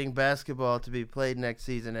exciting basketball to be played next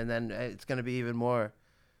season, and then it's gonna be even more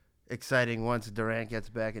exciting once Durant gets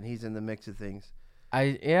back and he's in the mix of things.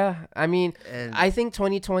 I think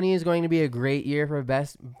 2020 is going to be a great year for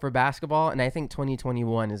basketball, and I think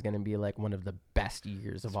 2021 is going to be like one of the best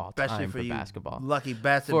years of all time for basketball. Lucky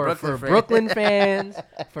bastard for Brooklyn fans,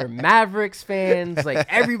 for Mavericks fans, like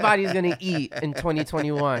everybody's going to eat in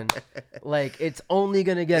 2021. Like it's only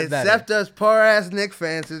going to get better. Except us poor ass Knicks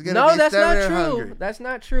fans who's going to be that's not true. hungry. That's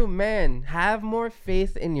not true, man. Have more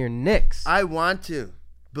faith in your Knicks. I want to.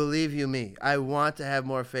 Believe you me, I want to have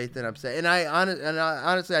more faith than I'm saying. And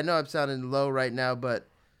honestly, I know I'm sounding low right now, but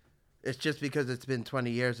it's just because it's been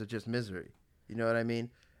 20 years of just misery. You know what I mean?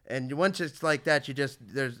 And once it's like that,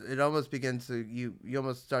 it almost begins to, you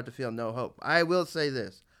almost start to feel no hope. I will say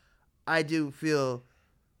this. I do feel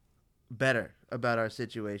better about our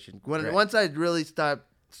situation. Once I really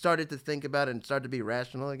started to think about it and started to be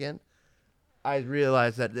rational again, I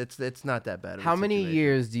realize that it's not that bad. How many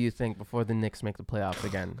years do you think before the Knicks make the playoffs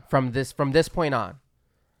again? From this point on?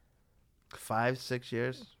 5, 6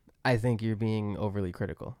 years? I think you're being overly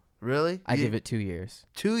critical. Really? I give it 2 years.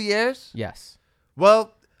 2 years? Yes.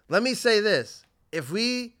 Well, let me say this. If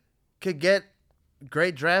we could get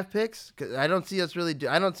great draft picks, 'cause I don't see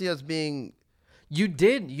us being... You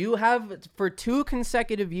did. You have, for 2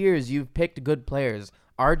 consecutive years, you've picked good players.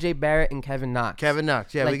 R.J. Barrett and Kevin Knox. Kevin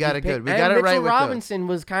Knox, yeah, Like, we got you it good. We and got it right Mitchell with Robinson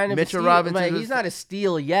was kind of Mitchell a steal. Robinson Like, was- he's not a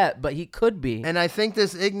steal yet, but he could be. And I think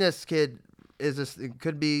this Ignis kid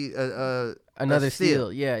could be Another a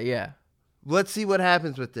steal. steal. Yeah. Let's see what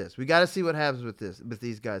happens with this. We got to see what happens with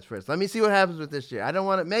these guys first. Let me see what happens with this year. I don't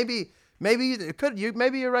want to. Maybe it could.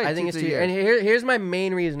 Maybe you're right. I think it's 2 years. And here's my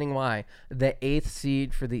main reasoning why the 8th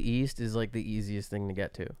seed for the East is like the easiest thing to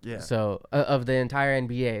get to. Yeah. So of the entire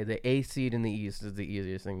NBA, the 8th seed in the East is the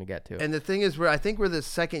easiest thing to get to. And the thing is, I think we're the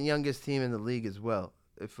second youngest team in the league as well.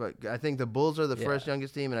 I think the Bulls are the first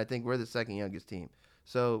youngest team, and I think we're the second youngest team.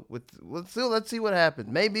 So let's see what happens.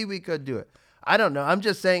 Maybe we could do it. I don't know. I'm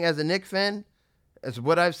just saying, as a Knicks fan, as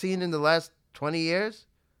what I've seen in the last 20 years.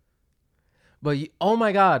 But oh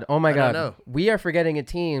my God, don't know. we are forgetting a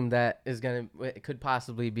team that could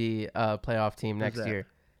possibly be a playoff team Who's next that? year.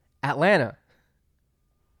 Atlanta.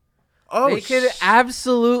 Oh, They could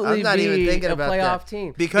absolutely I'm not be even thinking a about playoff that.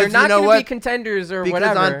 team. Because they're not you know going to what? be contenders or Because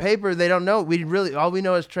whatever. on paper they don't know. All we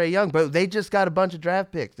know is Trae Young, but they just got a bunch of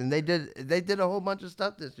draft picks, and they did a whole bunch of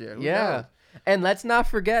stuff this year. Who knows? And let's not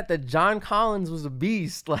forget that John Collins was a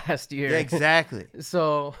beast last year. Yeah, exactly.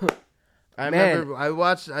 So, I remember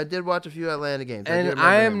I did watch a few Atlanta games. and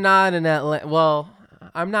I am not an Atlanta. Well,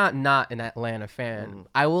 I'm not an Atlanta fan.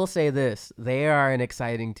 I will say this: they are an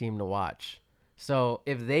exciting team to watch. So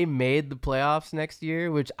if they made the playoffs next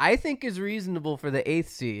year, which I think is reasonable for the 8th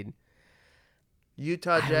seed,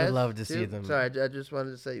 Utah Jazz. I would love to too? see them. Sorry, I just wanted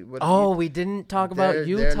to say. We didn't talk about They're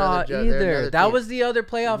Utah they're either. another That team. was the other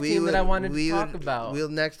playoff team that I wanted to talk about.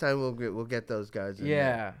 Next time we'll get those guys. In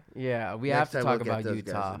there. Yeah. We Next have to time talk we'll get about those guys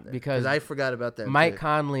Utah in there. because I forgot about that. Mike too.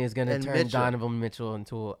 Conley is going to And turn Mitchell. Donovan Mitchell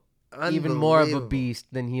into even more of a beast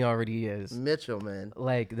than he already is. Mitchell, man.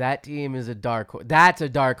 Like, that team is a dark horse. That's a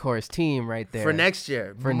dark horse team right there. For next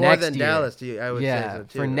year. For more next than year. Dallas, I would say so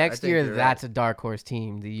too. For I next think year, you're that's right. a dark horse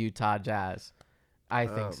team, the Utah Jazz. I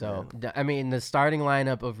think Oh, so. I mean, the starting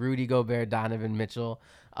lineup of Rudy Gobert, Donovan Mitchell,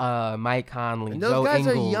 Mike Conley, And those Joe guys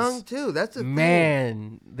Ingles. are young too. That's the thing.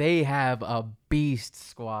 Man, they have a beast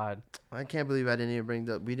squad. I can't believe we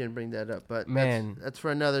didn't bring that up. But Man. that's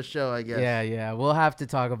for another show, I guess. Yeah. We'll have to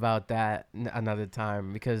talk about that another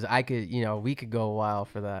time because we could go a while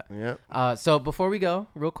for that. Yep. So before we go,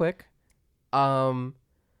 real quick,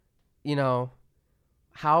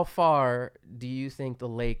 how far do you think the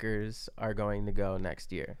Lakers are going to go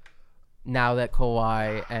next year? Now that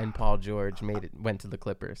Kawhi and Paul George went to the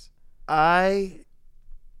Clippers. I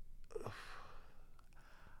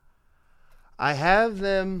have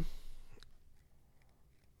them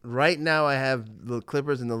right now. I have the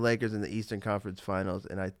Clippers and the Lakers in the Eastern Conference Finals,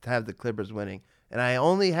 and I have the Clippers winning. And I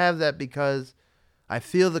only have that because I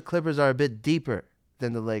feel the Clippers are a bit deeper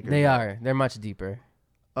than the Lakers. They are. They're much deeper.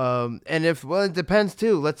 And it depends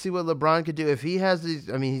too. Let's see what LeBron could do. If he has these,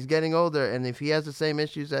 he's getting older, and if he has the same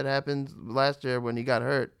issues that happened last year when he got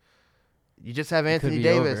hurt, you just have Anthony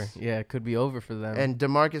Davis. Over. Yeah, it could be over for them. And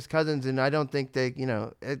DeMarcus Cousins, and I don't think they,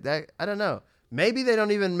 I don't know. Maybe they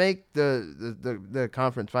don't even make the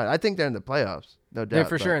conference final. I think they're in the playoffs, no doubt. They're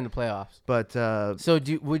for sure in the playoffs. But so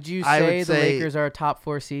would you say the Lakers are a top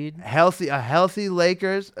 4 seed? A healthy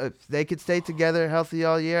Lakers, if they could stay together healthy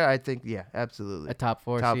all year, I think, yeah, absolutely. A top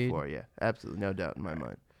 4 Top seed? 4, yeah, absolutely, no doubt in my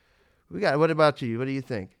mind. What about you? What do you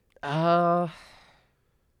think? You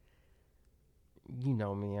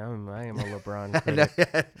know me. I am a LeBron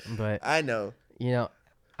critic. But I know.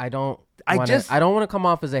 I don't want to come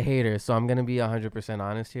off as a hater, so I'm going to be 100%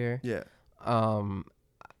 honest here. Yeah.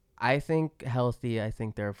 I think healthy, I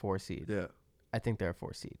think they're a 4 seed. Yeah. I think they're a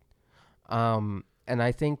 4 seed. And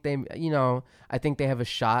I think I think they have a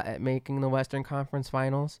shot at making the Western Conference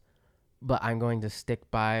Finals, but I'm going to stick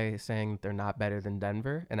by saying that they're not better than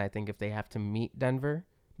Denver. And I think if they have to meet Denver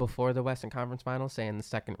before the Western Conference Finals, say in the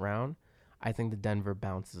second round, I think the Denver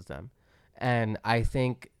bounces them. And I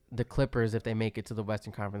think the Clippers, if they make it to the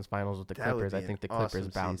Western Conference Finals with the Clippers, I think the Clippers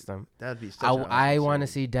bounce them. That would be such I want to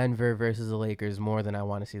see Denver versus the Lakers more than I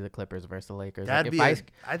want to see the Clippers versus the Lakers. I think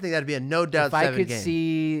that'd be a no doubt. If I could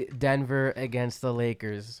see Denver against the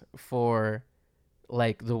Lakers for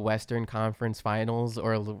like the Western Conference Finals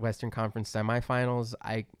or the Western Conference Semifinals,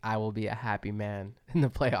 I will be a happy man in the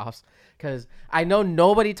playoffs, because I know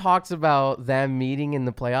nobody talks about them meeting in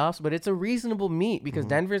the playoffs, but it's a reasonable meet because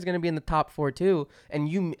Denver is going to be in the top 4 too,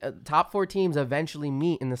 and top 4 teams eventually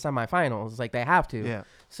meet in the semifinals, like they have to. Yeah.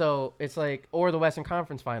 So it's like, or the Western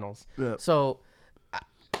Conference Finals. Yeah. So,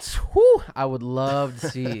 I would love to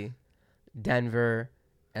see Denver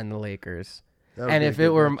and the Lakers, and if it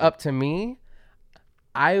were up to me,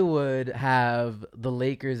 I would have the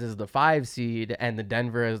Lakers as the 5 seed and the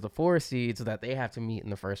Denver as the 4 seed, so that they have to meet in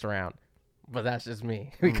the first round. but that's just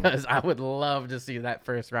me because I would love to see that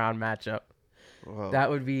first round matchup. Whoa. That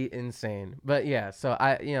would be insane. But yeah, so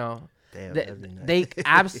Damn, that'd be nice. they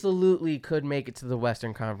absolutely could make it to the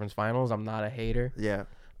Western Conference Finals. I'm not a hater. Yeah.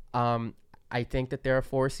 I think that they're a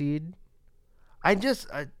 4 seed. I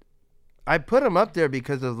put them up there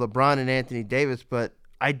because of LeBron and Anthony Davis, but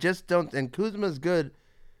I just don't. And Kuzma's good.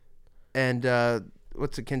 And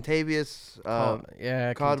what's it, Kentavious?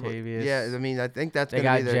 Kentavious. Yeah, I mean, I think that's They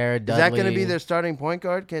going to got be Jared Is Dudley. that going to be their starting point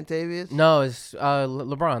guard, Kentavious? No, it's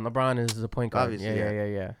LeBron. LeBron is the point guard. Obviously,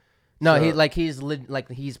 yeah. No, So-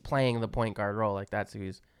 he's playing the point guard role. Like that's who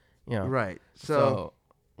he's, Right. So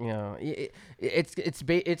it's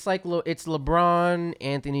LeBron,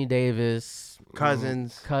 Anthony Davis,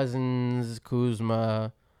 Cousins,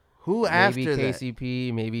 Kuzma. who Maybe after that?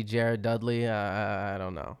 KCP, maybe Jared Dudley. I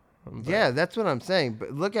don't know. But Yeah, that's what I'm saying.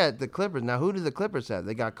 But look at the Clippers. Now, who do the Clippers have?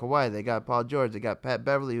 They got Kawhi. They got Paul George. They got Pat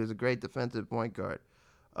Beverly, who's a great defensive point guard.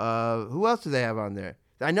 Who else do they have on there?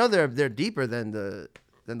 I know they're deeper than the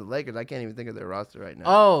Lakers. I can't even think of their roster right now.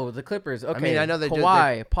 Oh, the Clippers. Okay. I mean, I know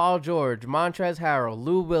Kawhi, Paul George, Montrezl Harrell,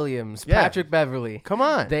 Lou Williams, Yeah. Patrick Beverly. Come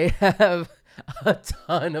on. They have a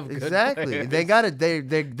ton of good Exactly. players. They got it. Their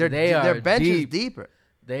bench is deeper.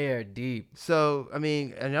 They are deep. So I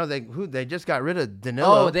mean, I know they just got rid of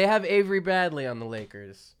Danilo. Oh, they have Avery Bradley on the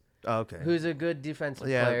Lakers, Oh, okay. who's a good defensive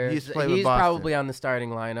Yeah, player. he used to play with He's Boston. probably on the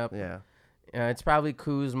starting lineup. Yeah. It's probably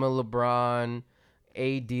Kuzma, LeBron,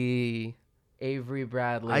 AD, Avery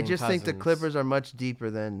Bradley. I and just think the Cousins. Clippers are much deeper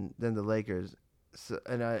than the Lakers. So,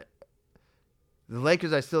 the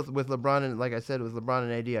Lakers, I still with LeBron and like I said with LeBron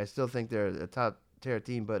and AD, I still think they're a top tier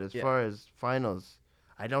team. But as far as finals,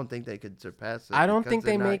 I don't think they could surpass it. I don't because think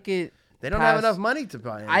they make it. They don't past- have enough money to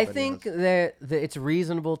buy. I anybody think else. that it's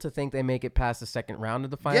reasonable to think they make it past the second round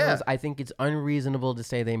of the finals. Yeah. I think it's unreasonable to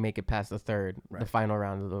say they make it past the third, the Right. final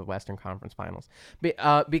round of the Western Conference Finals,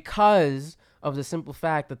 because of the simple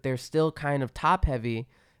fact that they're still kind of top heavy,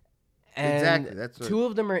 and Exactly, that's what- two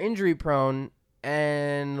of them are injury prone,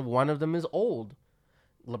 and one of them is old,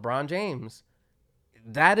 LeBron James.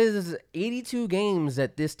 That is 82 games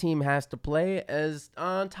that this team has to play as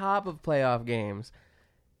on top of playoff games.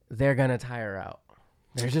 They're gonna tire out.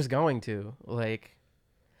 They're just going to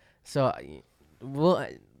so. Well,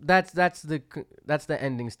 that's the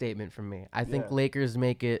ending statement from me. I think Lakers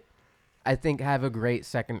make it. I think have a great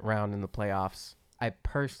second round in the playoffs. I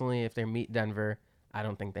personally, if they meet Denver, I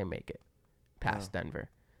don't think they make it past Denver,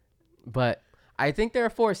 but I think they're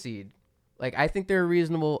a 4 seed. I think they're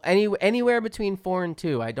reasonable anywhere between 4 and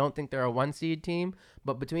 2. I don't think they're a 1 seed team,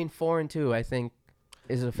 but between 4 and 2, I think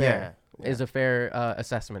is a fair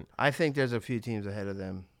assessment. I think there's a few teams ahead of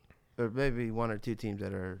them, or maybe 1 or 2 teams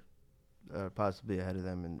that are possibly ahead of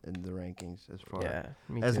them in the rankings as far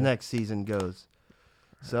Me as too. next season goes.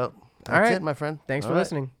 So All that's right. it, my friend. Thanks All for right.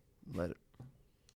 listening. Later.